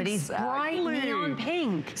light, but he's bright neon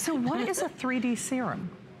pink. So what is a 3D serum?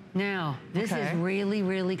 Now, this is really,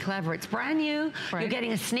 really clever. It's brand new. You're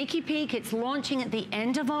getting a sneaky peek. It's launching at the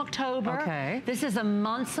end of October. This is a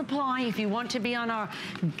month supply if you want to be on our,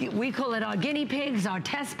 we call it our guinea pigs, our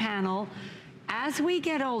test panel. As we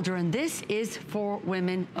get older, and this is for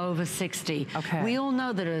women over 60. We all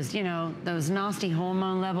know that as, you know, those nasty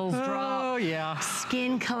hormone levels drop.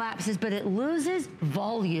 Skin collapses, but it loses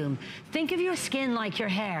volume. Think of your skin like your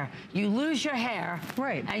hair. You lose your hair,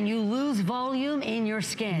 and you lose volume in your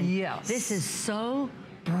skin. This is so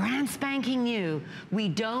brand spanking new. We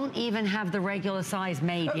don't even have the regular size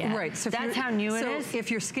made yet. So that's how new it is.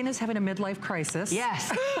 If your skin is having a midlife crisis.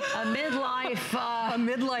 Yes, a midlife. A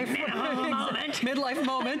midlife moment. Midlife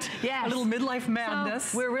moment. Yes. A little midlife madness.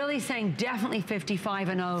 So we're really saying definitely 55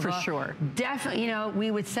 and over. For sure. Definitely, you know,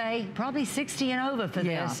 we would say probably 60 and over for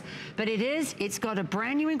this. But it's got a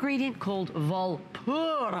brand new ingredient called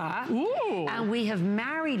Volpura. Ooh. And we have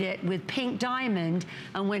married it with pink diamond.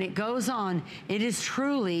 And when it goes on, it is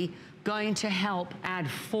truly going to help add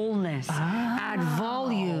fullness, add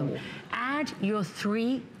volume, add your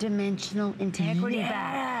three-dimensional integrity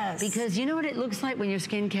back. Because you know what it looks like when your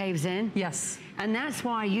skin caves in? Yes. And that's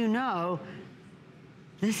why you know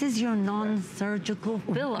this is your non-surgical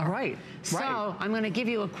filler. So I'm going to give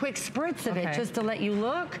you a quick spritz of it just to let you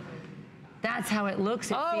look. That's how it looks.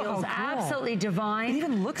 It feels absolutely divine. It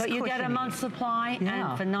even looks But you get a month's supply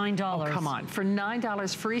and for $9. Oh, come on. For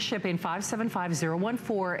 $9, free shipping,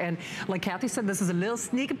 575014. And like Kathy said, this is a little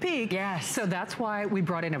sneak peek. So that's why we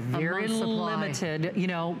brought in a very limited, you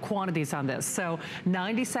know, quantities on this. So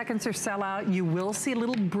 90 seconds or sell out. You will see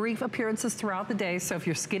little brief appearances throughout the day. So if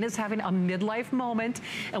your skin is having a midlife moment,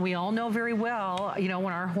 and we all know very well, you know,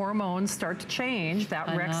 when our hormones start to change,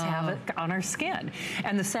 that wreaks havoc on our skin.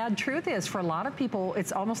 And the sad truth is, for a lot of people,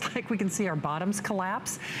 it's almost like we can see our bottoms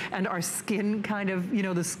collapse and our skin kind of, you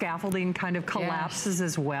know, the scaffolding kind of collapses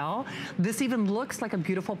as well. This even looks like a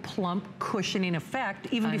beautiful plump cushioning effect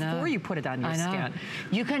even before you put it on your skin.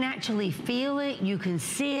 You can actually feel it, you can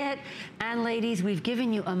see it. And ladies, we've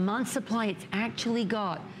given you a month's supply. It's actually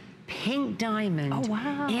got pink diamond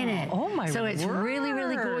in it. Oh my So it's really,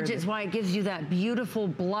 really gorgeous. Why it gives you that beautiful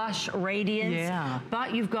blush radiance.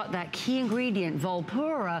 But you've got that key ingredient,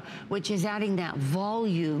 Volpura, which is adding that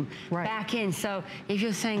volume back in. So if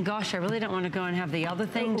you're saying, gosh, I really don't want to go and have the other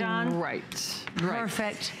thing done.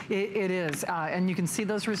 Perfect. It is. And you can see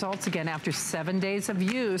those results again after 7 days of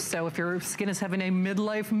use. So if your skin is having a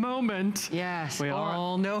midlife moment, we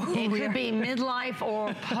all know who it could be midlife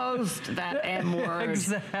or post that M word.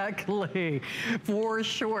 Exactly. For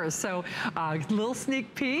sure. So little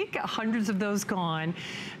sneak peek, hundreds of those gone.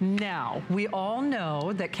 Now, we all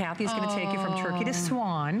know that Kathy's going to take you from turkey to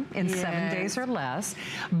swan in 7 days or less.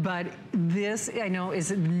 But this, I know,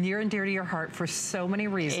 is near and dear to your heart for so many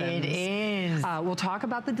reasons. It is. We'll talk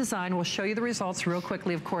about the design. We'll show you the results real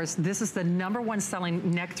quickly. Of course, this is the #1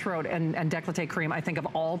 selling neck, throat, and décolleté cream, I think, of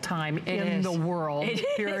all time the world,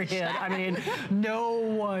 period. I mean, no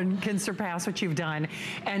one can surpass what you've done.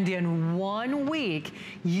 And And in 1 week,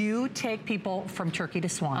 you take people from turkey to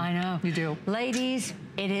swan. I know. You do. Ladies,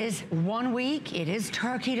 it is 1 week. It is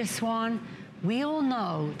turkey to swan. We all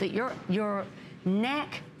know that your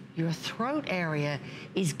neck, your throat area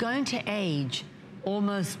is going to age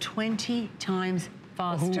almost 20 times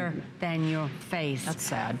faster than your face. That's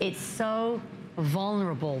sad. It's so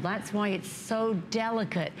vulnerable. That's why it's so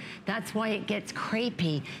delicate. That's why it gets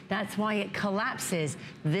crepey. That's why it collapses.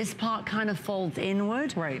 This part kind of folds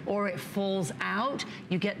inward, right, or it falls out.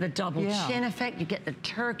 You get the double chin effect. You get the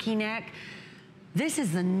turkey neck. This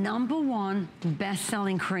is the #1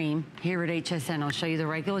 best-selling cream here at HSN. I'll show you the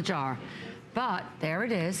regular jar. But there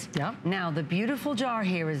it is. Yep. Now, the beautiful jar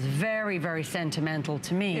here is very, very sentimental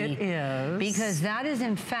to me. It is. Because that is,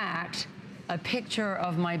 in fact, a picture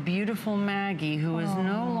of my beautiful Maggie, who is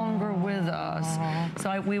no longer with us.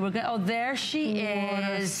 So we were going, oh, there she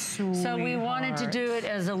is. So we wanted to do it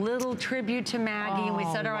as a little tribute to Maggie. And we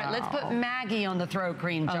said, all right, let's put Maggie on the throat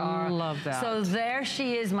cream jar. I love that. So there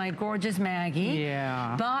she is, my gorgeous Maggie.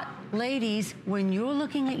 Yeah. But ladies, when you're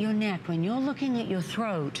looking at your neck, when you're looking at your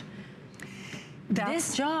throat,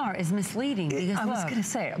 this jar is misleading. Because I was going to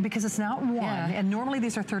say, because it's not one, and normally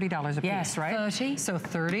these are $30 a piece, right? 30. So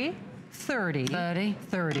 30, 30, 30,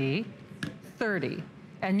 30, 30.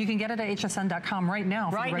 And you can get it at hsn.com right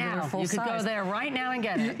now for the regular full size. You could go there right now and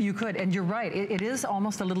get it. You could, and you're right. It is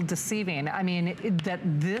almost a little deceiving. I mean, that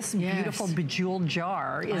this beautiful bejeweled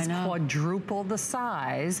jar is quadruple the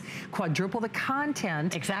size, quadruple the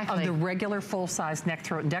content of the regular full-size neck,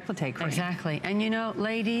 throat, and décolleté cream. Exactly. And you know,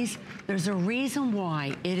 ladies, there's a reason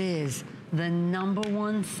why it is the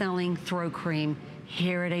 #1 selling throat cream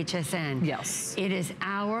here at HSN. Yes. It is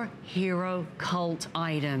our hero cult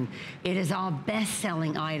item. It is our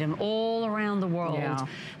best-selling item all around the world. Yeah.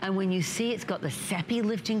 And when you see it's got the SEPI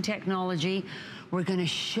lifting technology, we're going to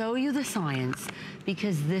show you the science,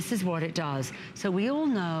 because this is what it does. So we all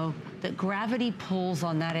know that gravity pulls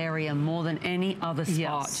on that area more than any other spot.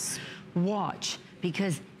 Yes. Watch,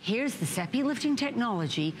 because here's the SEPI lifting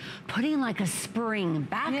technology putting like a spring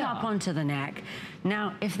back up onto the neck.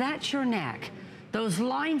 Now, if that's your neck, those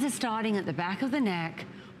lines are starting at the back of the neck.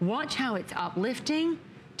 Watch how it's uplifting,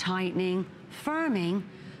 tightening, firming,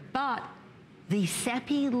 but the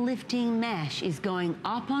SEPI lifting mesh is going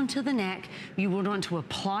up onto the neck. You would want to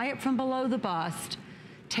apply it from below the bust,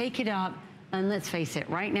 take it up, and let's face it,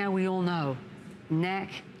 right now we all know, neck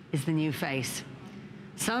is the new face.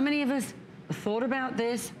 So many of us thought about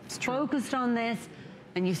this, focused on this,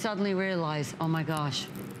 and you suddenly realize, oh my gosh,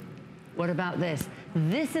 what about this?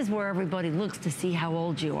 This is where everybody looks to see how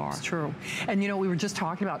old you are. It's true. And you know, we were just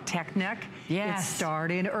talking about tech neck. Yes. It's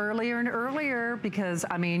starting earlier and earlier because,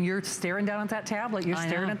 I mean, you're staring down at that tablet, you're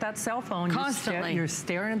staring at that cell phone. Constantly. You're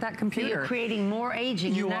staring at that computer. So you're creating more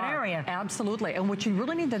aging in that area. Absolutely. And what you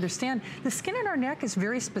really need to understand, the skin in our neck is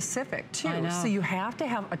very specific too. I know. So you have to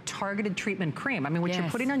have a targeted treatment cream. I mean, what you're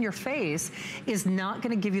putting on your face is not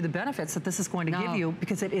going to give you the benefits that this is going to give you,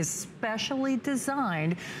 because it is specially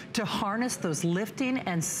designed to harness those lifting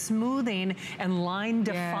and smoothing and line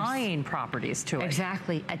defying properties to it.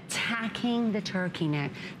 Exactly. Attacking the turkey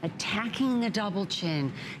neck, attacking the double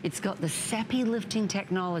chin. It's got the SEPI lifting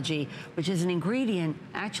technology, which is an ingredient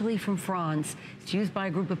actually from France. It's used by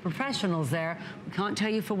a group of professionals there. We can't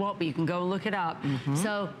tell you for what, but you can go look it up.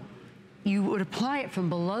 So you would apply it from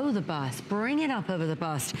below the bust, bring it up over the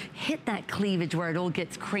bust, hit that cleavage where it all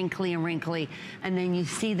gets crinkly and wrinkly, and then you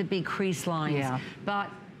see the big crease lines.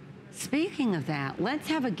 But speaking of that, let's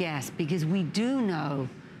have a guess, because we do know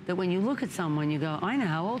that when you look at someone, you go, I know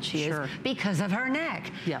how old she is because of her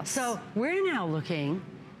neck. Yes. So we're now looking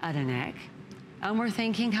at a neck, and we're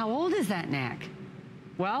thinking, how old is that neck?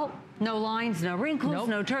 Well, no lines, no wrinkles,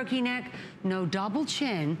 no turkey neck, no double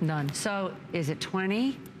chin. None. So is it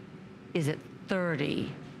 20? Is it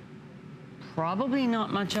 30? Probably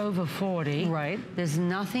not much over 40. Right. There's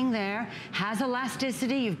nothing there. Has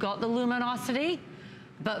elasticity, you've got the luminosity.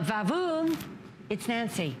 But vavoom, it's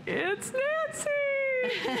Nancy. It's Nancy!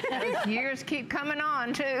 These years keep coming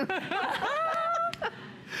on, too.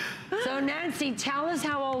 So, Nancy, tell us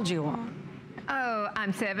how old you are. Oh,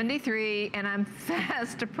 I'm 73, and I'm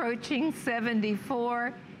fast approaching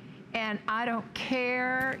 74, and I don't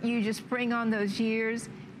care. You just bring on those years.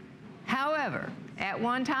 However, at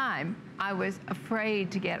one time, I was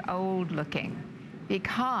afraid to get old looking,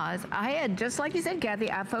 because I had, just like you said,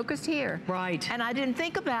 Kathy, I focused here. Right. And I didn't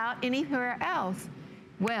think about anywhere else.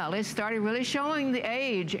 Well, it started really showing the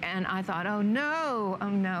age, and I thought, oh no,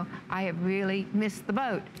 I have really missed the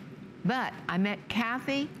boat. But I met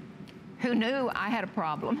Kathy, who knew I had a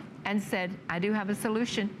problem, and said, I do have a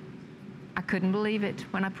solution. I couldn't believe it.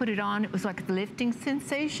 When I put it on, it was like a lifting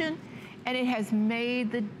sensation, and it has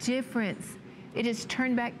made the difference. It has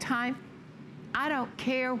turned back time. I don't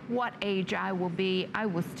care what age I will be, I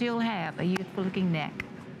will still have a youthful looking neck.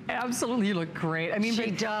 Absolutely, you look great. I mean,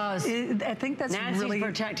 she does. I think that's Nancy's really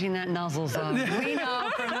protecting that nuzzle zone. We know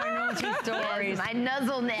from her Nancy stories. My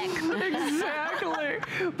nuzzle neck. Exactly.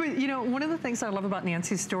 But you know, one of the things I love about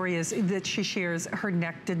Nancy's story is that she shares her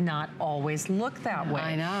neck did not always look that way.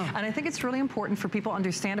 I know. And I think it's really important for people to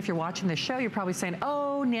understand. If you're watching this show, you're probably saying,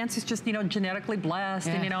 "Oh, Nancy's just genetically blessed,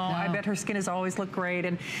 and I bet her skin has always looked great."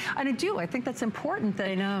 And I do. I think that's important.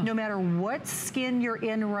 That no matter what skin you're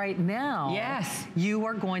in right now, yes, you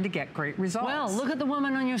are going to get great results. Well, look at the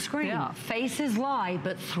woman on your screen. Yeah. Faces lie,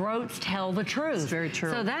 but throats tell the truth. It's very true.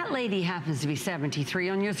 So that lady happens to be 73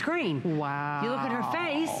 on your screen. Wow. You look at her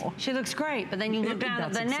face, she looks great, but then you look down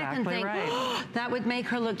at the neck and think, oh, that would make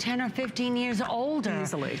her look 10 or 15 years older.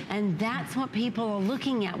 Easily. And that's what people are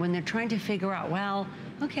looking at when they're trying to figure out, well,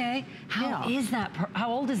 okay, how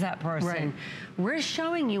old is that person? Right. We're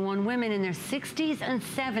showing you on women in their 60s and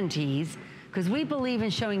 70s, because we believe in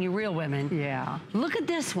showing you real women. Yeah. Look at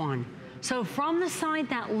this one. So from the side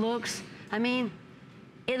that looks, I mean,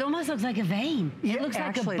 it almost looks like a vein. It looks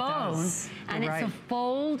like a bone, and it's a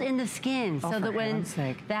fold in the skin, so that when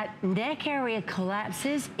that neck area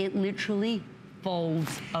collapses, it literally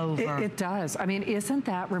folds over. It does. I mean, isn't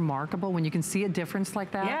that remarkable when you can see a difference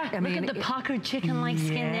like that? Yeah, I mean, look at the puckered chicken-like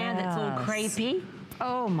skin there that's all crepey.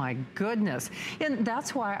 Oh my goodness. And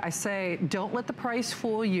that's why I say, don't let the price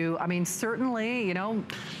fool you. I mean, certainly,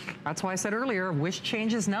 that's why I said earlier, wish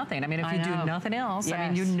changes nothing. I mean, if you do nothing else, I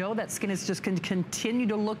mean, that skin is just going to continue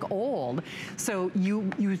to look old. So you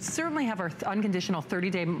certainly have our unconditional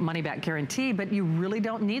 30-day money-back guarantee, but you really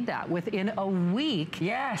don't need that. Within a week,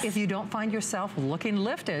 if you don't find yourself looking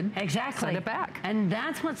lifted, send it back. And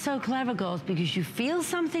that's what's so clever, girls, because you feel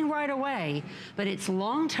something right away, but it's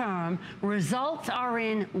long-term. Results are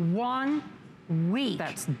in 1 week.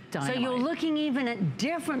 That's dynamite. So you're looking even at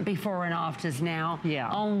different before and afters now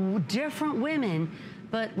on different women.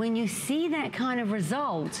 But when you see that kind of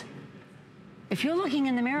result, if you're looking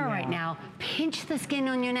in the mirror right now, pinch the skin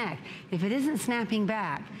on your neck. If it isn't snapping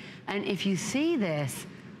back, and if you see this,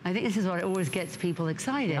 I think this is what always gets people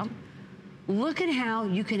excited. Look at how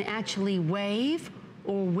you can actually wave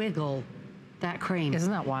or wiggle that cream.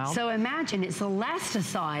 Isn't that wild? So imagine it's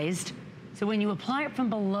elasticized. So when you apply it from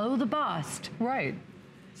below the bust,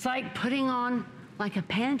 it's like putting on like a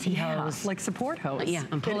pantyhose. Like support hose. Yeah,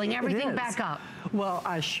 I'm pulling everything back up. Well,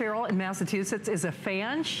 Cheryl in Massachusetts is a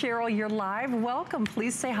fan. Cheryl, you're live. Welcome.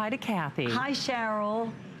 Please say hi to Kathy. Hi,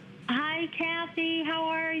 Cheryl. Hi, Kathy. How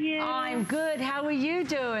are you? I'm good. How are you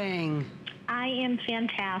doing? I am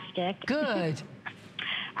fantastic. Good.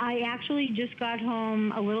 I actually just got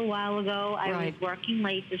home a little while ago. I was working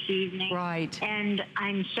late this evening. And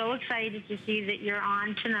I'm so excited to see that you're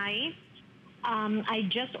on tonight. I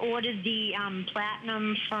just ordered the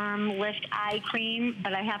Platinum Firm Lift Eye Cream,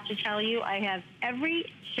 but I have to tell you, I have every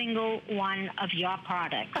single one of your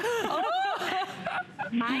products.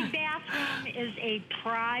 My bathroom is a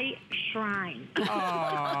Prai shrine.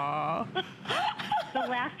 The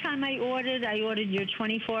last time I ordered your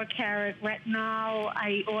 24-karat retinol.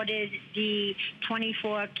 I ordered the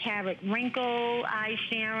 24-karat wrinkle eye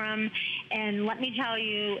serum. And let me tell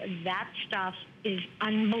you, that stuff is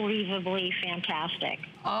unbelievably fantastic.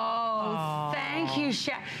 Thank you,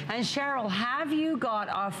 Cheryl. And Cheryl, have you got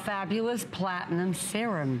our fabulous Platinum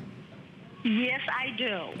Serum? Yes, I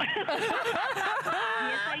do.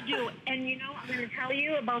 Yes, I do. And I'm going to tell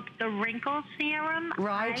you about the wrinkle serum.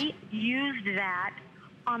 I used that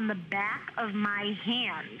on the back of my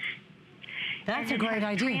hands. That's a great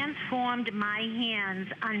idea. It has transformed my hands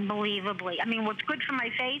unbelievably. I mean, what's good for my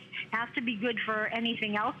face has to be good for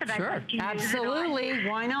anything else that I like to use. Absolutely.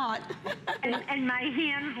 Why not? and my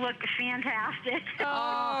hands look fantastic.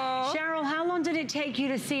 Cheryl, how long did it take you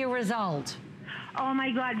to see a result? Oh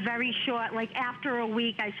my God, very short. Like after a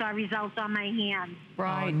week, I saw results on my hands.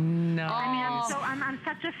 Right. No. I mean, I'm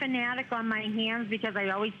such a fanatic on my hands because I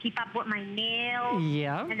always keep up with my nails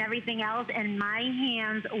and everything else, and my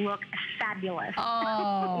hands look fabulous.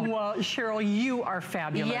 Well, Cheryl, you are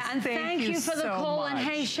fabulous. Yeah, and thank you for the call. And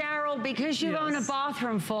hey, Cheryl, because you own a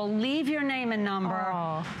bathroom full, leave your name and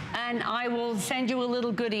number, and I will send you a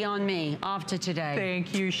little goodie on me after today.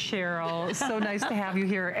 Thank you, Cheryl. So nice to have you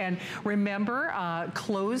here. And remember,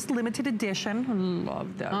 closed limited edition.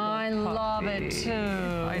 Love that. I love it too.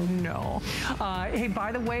 I know. Hey,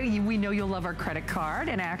 by the way, we know you'll love our credit card,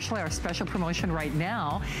 and actually our special promotion right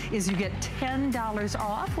now is you get $10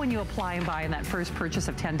 off when you apply and buy in that first purchase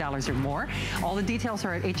of $10 or more. All the details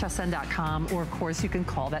are at hsn.com, or of course you can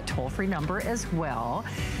call that toll-free number as well.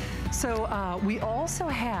 So we also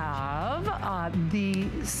have the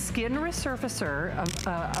skin resurfacer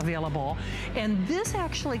available, and this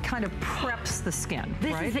actually kind of preps the skin.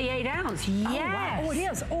 This is the 8 ounce, yes. Oh, wow. Oh, it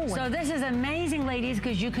is. Oh, so this is amazing, ladies,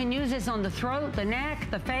 because you can use this on the throat, the neck,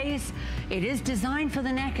 the face. It is designed for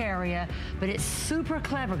the neck area, but it's super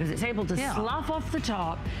clever because it's able to slough off the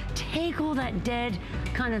top, take all that dead,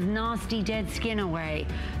 kind of nasty dead skin away,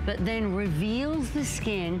 but then reveals the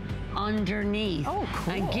skin underneath. Oh,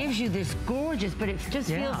 cool. And gives you this gorgeous, but it just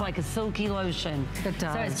feels like a silky lotion. It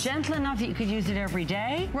does. So it's gentle enough that you could use it every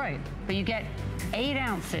day. Right. But you get 8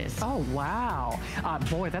 ounces. Oh, wow.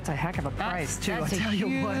 Boy, that's a heck of a price, too. That's I'll tell you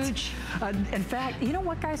huge. what. In fact, you know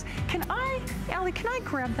what, guys? Allie, can I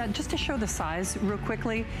grab that just to show the size real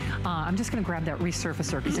quickly? I'm just going to grab that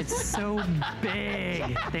resurfacer because it's so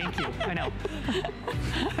big. Thank you. I know.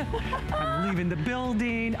 I'm leaving the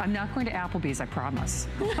building. I'm not going to Applebee's, I promise.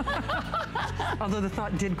 Although the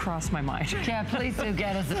thought did cross my mind. Yeah, please do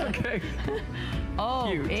get us a... Okay.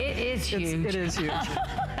 Oh, huge. It is huge. It is huge.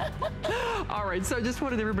 All right, so I just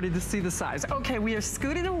wanted everybody to see the size. Okay, we are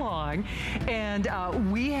scooting along, and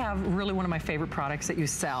we have really one of my favorite products that you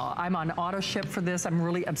sell. I'm on auto ship for this. I'm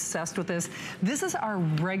really obsessed with this. This is our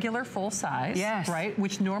regular full size, right?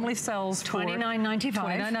 Which normally sells for $29.95.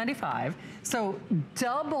 $29.95. So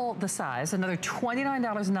double the size, another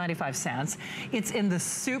 $29.95. It's in the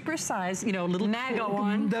super size, you know, little mega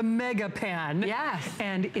one, the mega pen. Yes,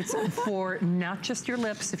 and it's for not just your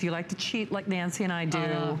lips. If you like to cheat like Nancy and I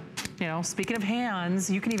do. You know, speaking of hands,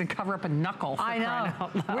 you can even cover up a knuckle. For crying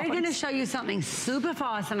out loud. We're going to show you something super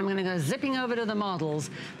fast, and I'm going to go zipping over to the models.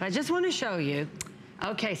 But I just want to show you.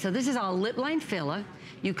 Okay, so this is our lip line filler.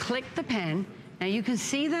 You click the pen. Now you can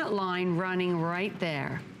see that line running right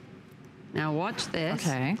there. Now watch this.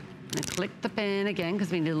 Okay. And click the pen again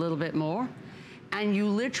because we need a little bit more. And you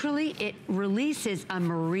literally, it releases a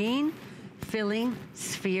marine filling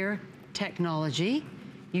sphere technology.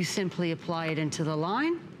 You simply apply it into the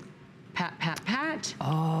line. Pat, pat, pat.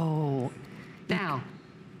 Oh. Now.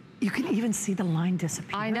 You can even see the line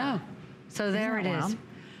disappear. I know. So there it is.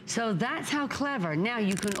 So that's how clever. Now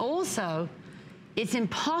you can also, it's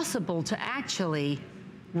impossible to actually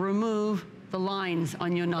remove the lines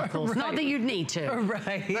on your knuckles. Right. Not that you'd need to.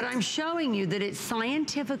 Right. But I'm showing you that it's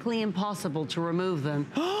scientifically impossible to remove them.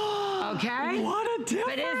 Okay? What a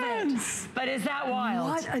difference! But is that wild?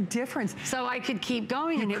 What a difference. So I could keep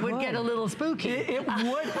going and it would get a little spooky. It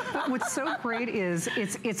would. But what's so great is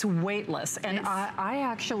it's weightless. And I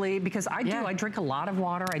actually, because I drink a lot of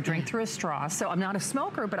water. I drink through a straw. So I'm not a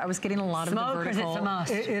smoker, but I was getting a lot of the vertical. It's a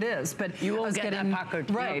must. It is. But you will get that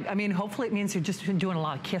puckered. Right. I mean, hopefully it means you're just doing a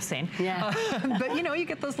lot of kissing. Yeah. But you know, you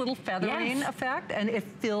get those little feathering effect and it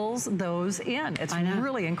fills those in. It's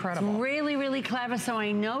really incredible. It's really, really clever. So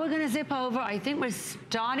I know we're going to zip over. I think we're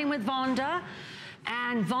starting with Vonda.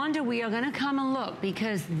 And Vonda, we are going to come and look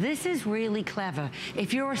because this is really clever.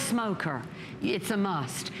 If you're a smoker, it's a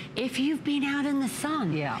must. If you've been out in the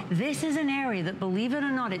sun, this is an area that, believe it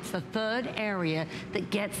or not, it's the third area that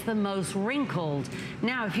gets the most wrinkled.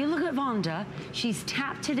 Now, if you look at Vonda, she's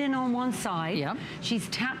tapped it in on one side. Yep. She's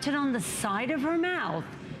tapped it on the side of her mouth.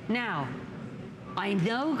 Now, I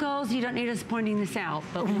know, girls, you don't need us pointing this out,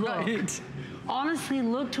 but look. Honestly,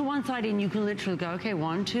 look to one side and you can literally go, okay,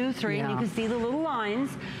 1, 2, 3, and you can see the little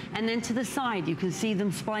lines, and then to the side, you can see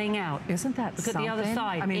them splaying out. Isn't that Look at the other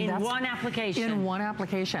side, I mean, in one application. In one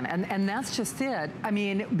application, and that's just it. I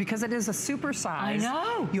mean, because it is a super size. I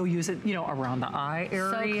know. You'll use it, you know, around the eye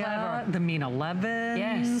area, so clever. the mean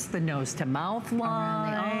 11s, the nose to mouth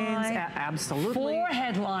lines. Around the eye. Absolutely.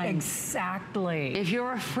 Forehead lines. Exactly. If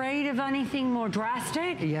you're afraid of anything more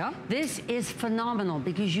drastic, this is phenomenal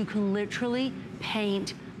because you can literally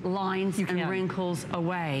paint lines and wrinkles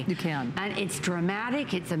away. You can. And it's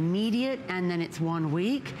dramatic, it's immediate, and then it's 1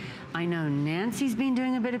 week. I know Nancy's been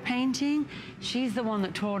doing a bit of painting. She's the one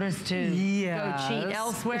that taught us to go cheat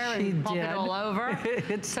elsewhere and pop it all over.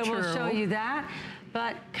 So we'll show you that.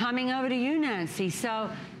 But coming over to you, Nancy. So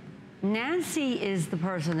Nancy is the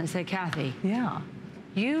person that said, Kathy.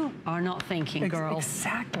 You are not thinking, girl.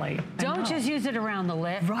 Exactly. Don't just use it around the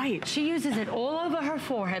lip. Right. She uses it all over her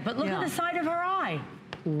forehead, but look at the side of her eye.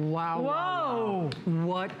 Wow. Whoa. Wow.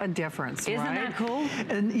 What a difference, Isn't right? that cool?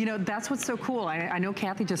 And you know, that's what's so cool. I know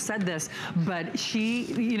Kathy just said this, but she,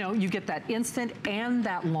 you know, you get that instant and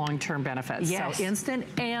that long-term benefits. Yes. So instant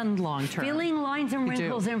and long-term. Filling lines and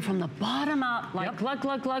wrinkles in from the bottom up, like glug,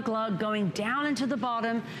 glug, glug, glug, going down into the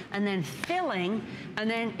bottom, and then filling, and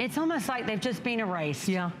then it's almost like they've just been erased.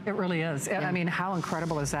 Yeah, it really is. Yeah. I mean, how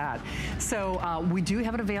incredible is that? So we do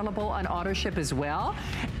have it available on auto ship as well.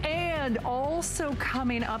 And also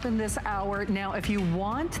coming up in this hour, now if you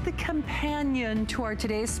want the companion to our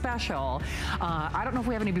today's special, I don't know if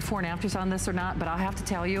we have any before and afters on this or not, but I'll have to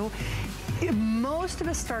tell you, most of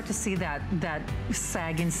us start to see that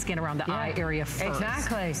sagging skin around the eye area first.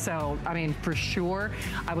 Exactly. So, I mean, for sure,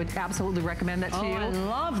 I would absolutely recommend that to you. I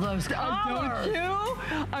love those colors. Don't you?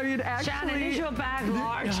 I mean, actually. Shannon, is your bag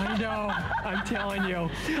large? I know, I'm telling you.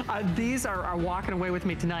 These are walking away with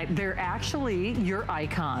me tonight. They're actually your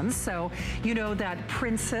icons. So, you know, that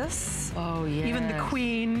princess. Oh, yeah. Even the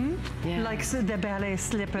queen likes the ballet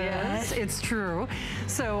slippers. Yes. It's true.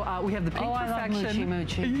 So, we have the Pink Perfection. I love Moochie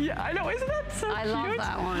Moochie. Yeah, I know, isn't that so cute? I love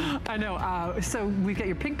that one. I know. So we've got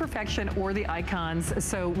your Pink Perfection or the icons.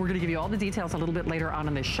 So we're going to give you all the details a little bit later on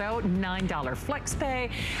in the show. $9 flex pay.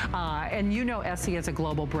 And you know Essie is a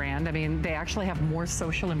global brand. I mean, they actually have more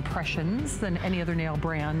social impressions than any other nail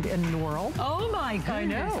brand in the world. Oh my goodness. I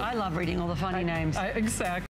know. I love reading all the funny names. Exactly.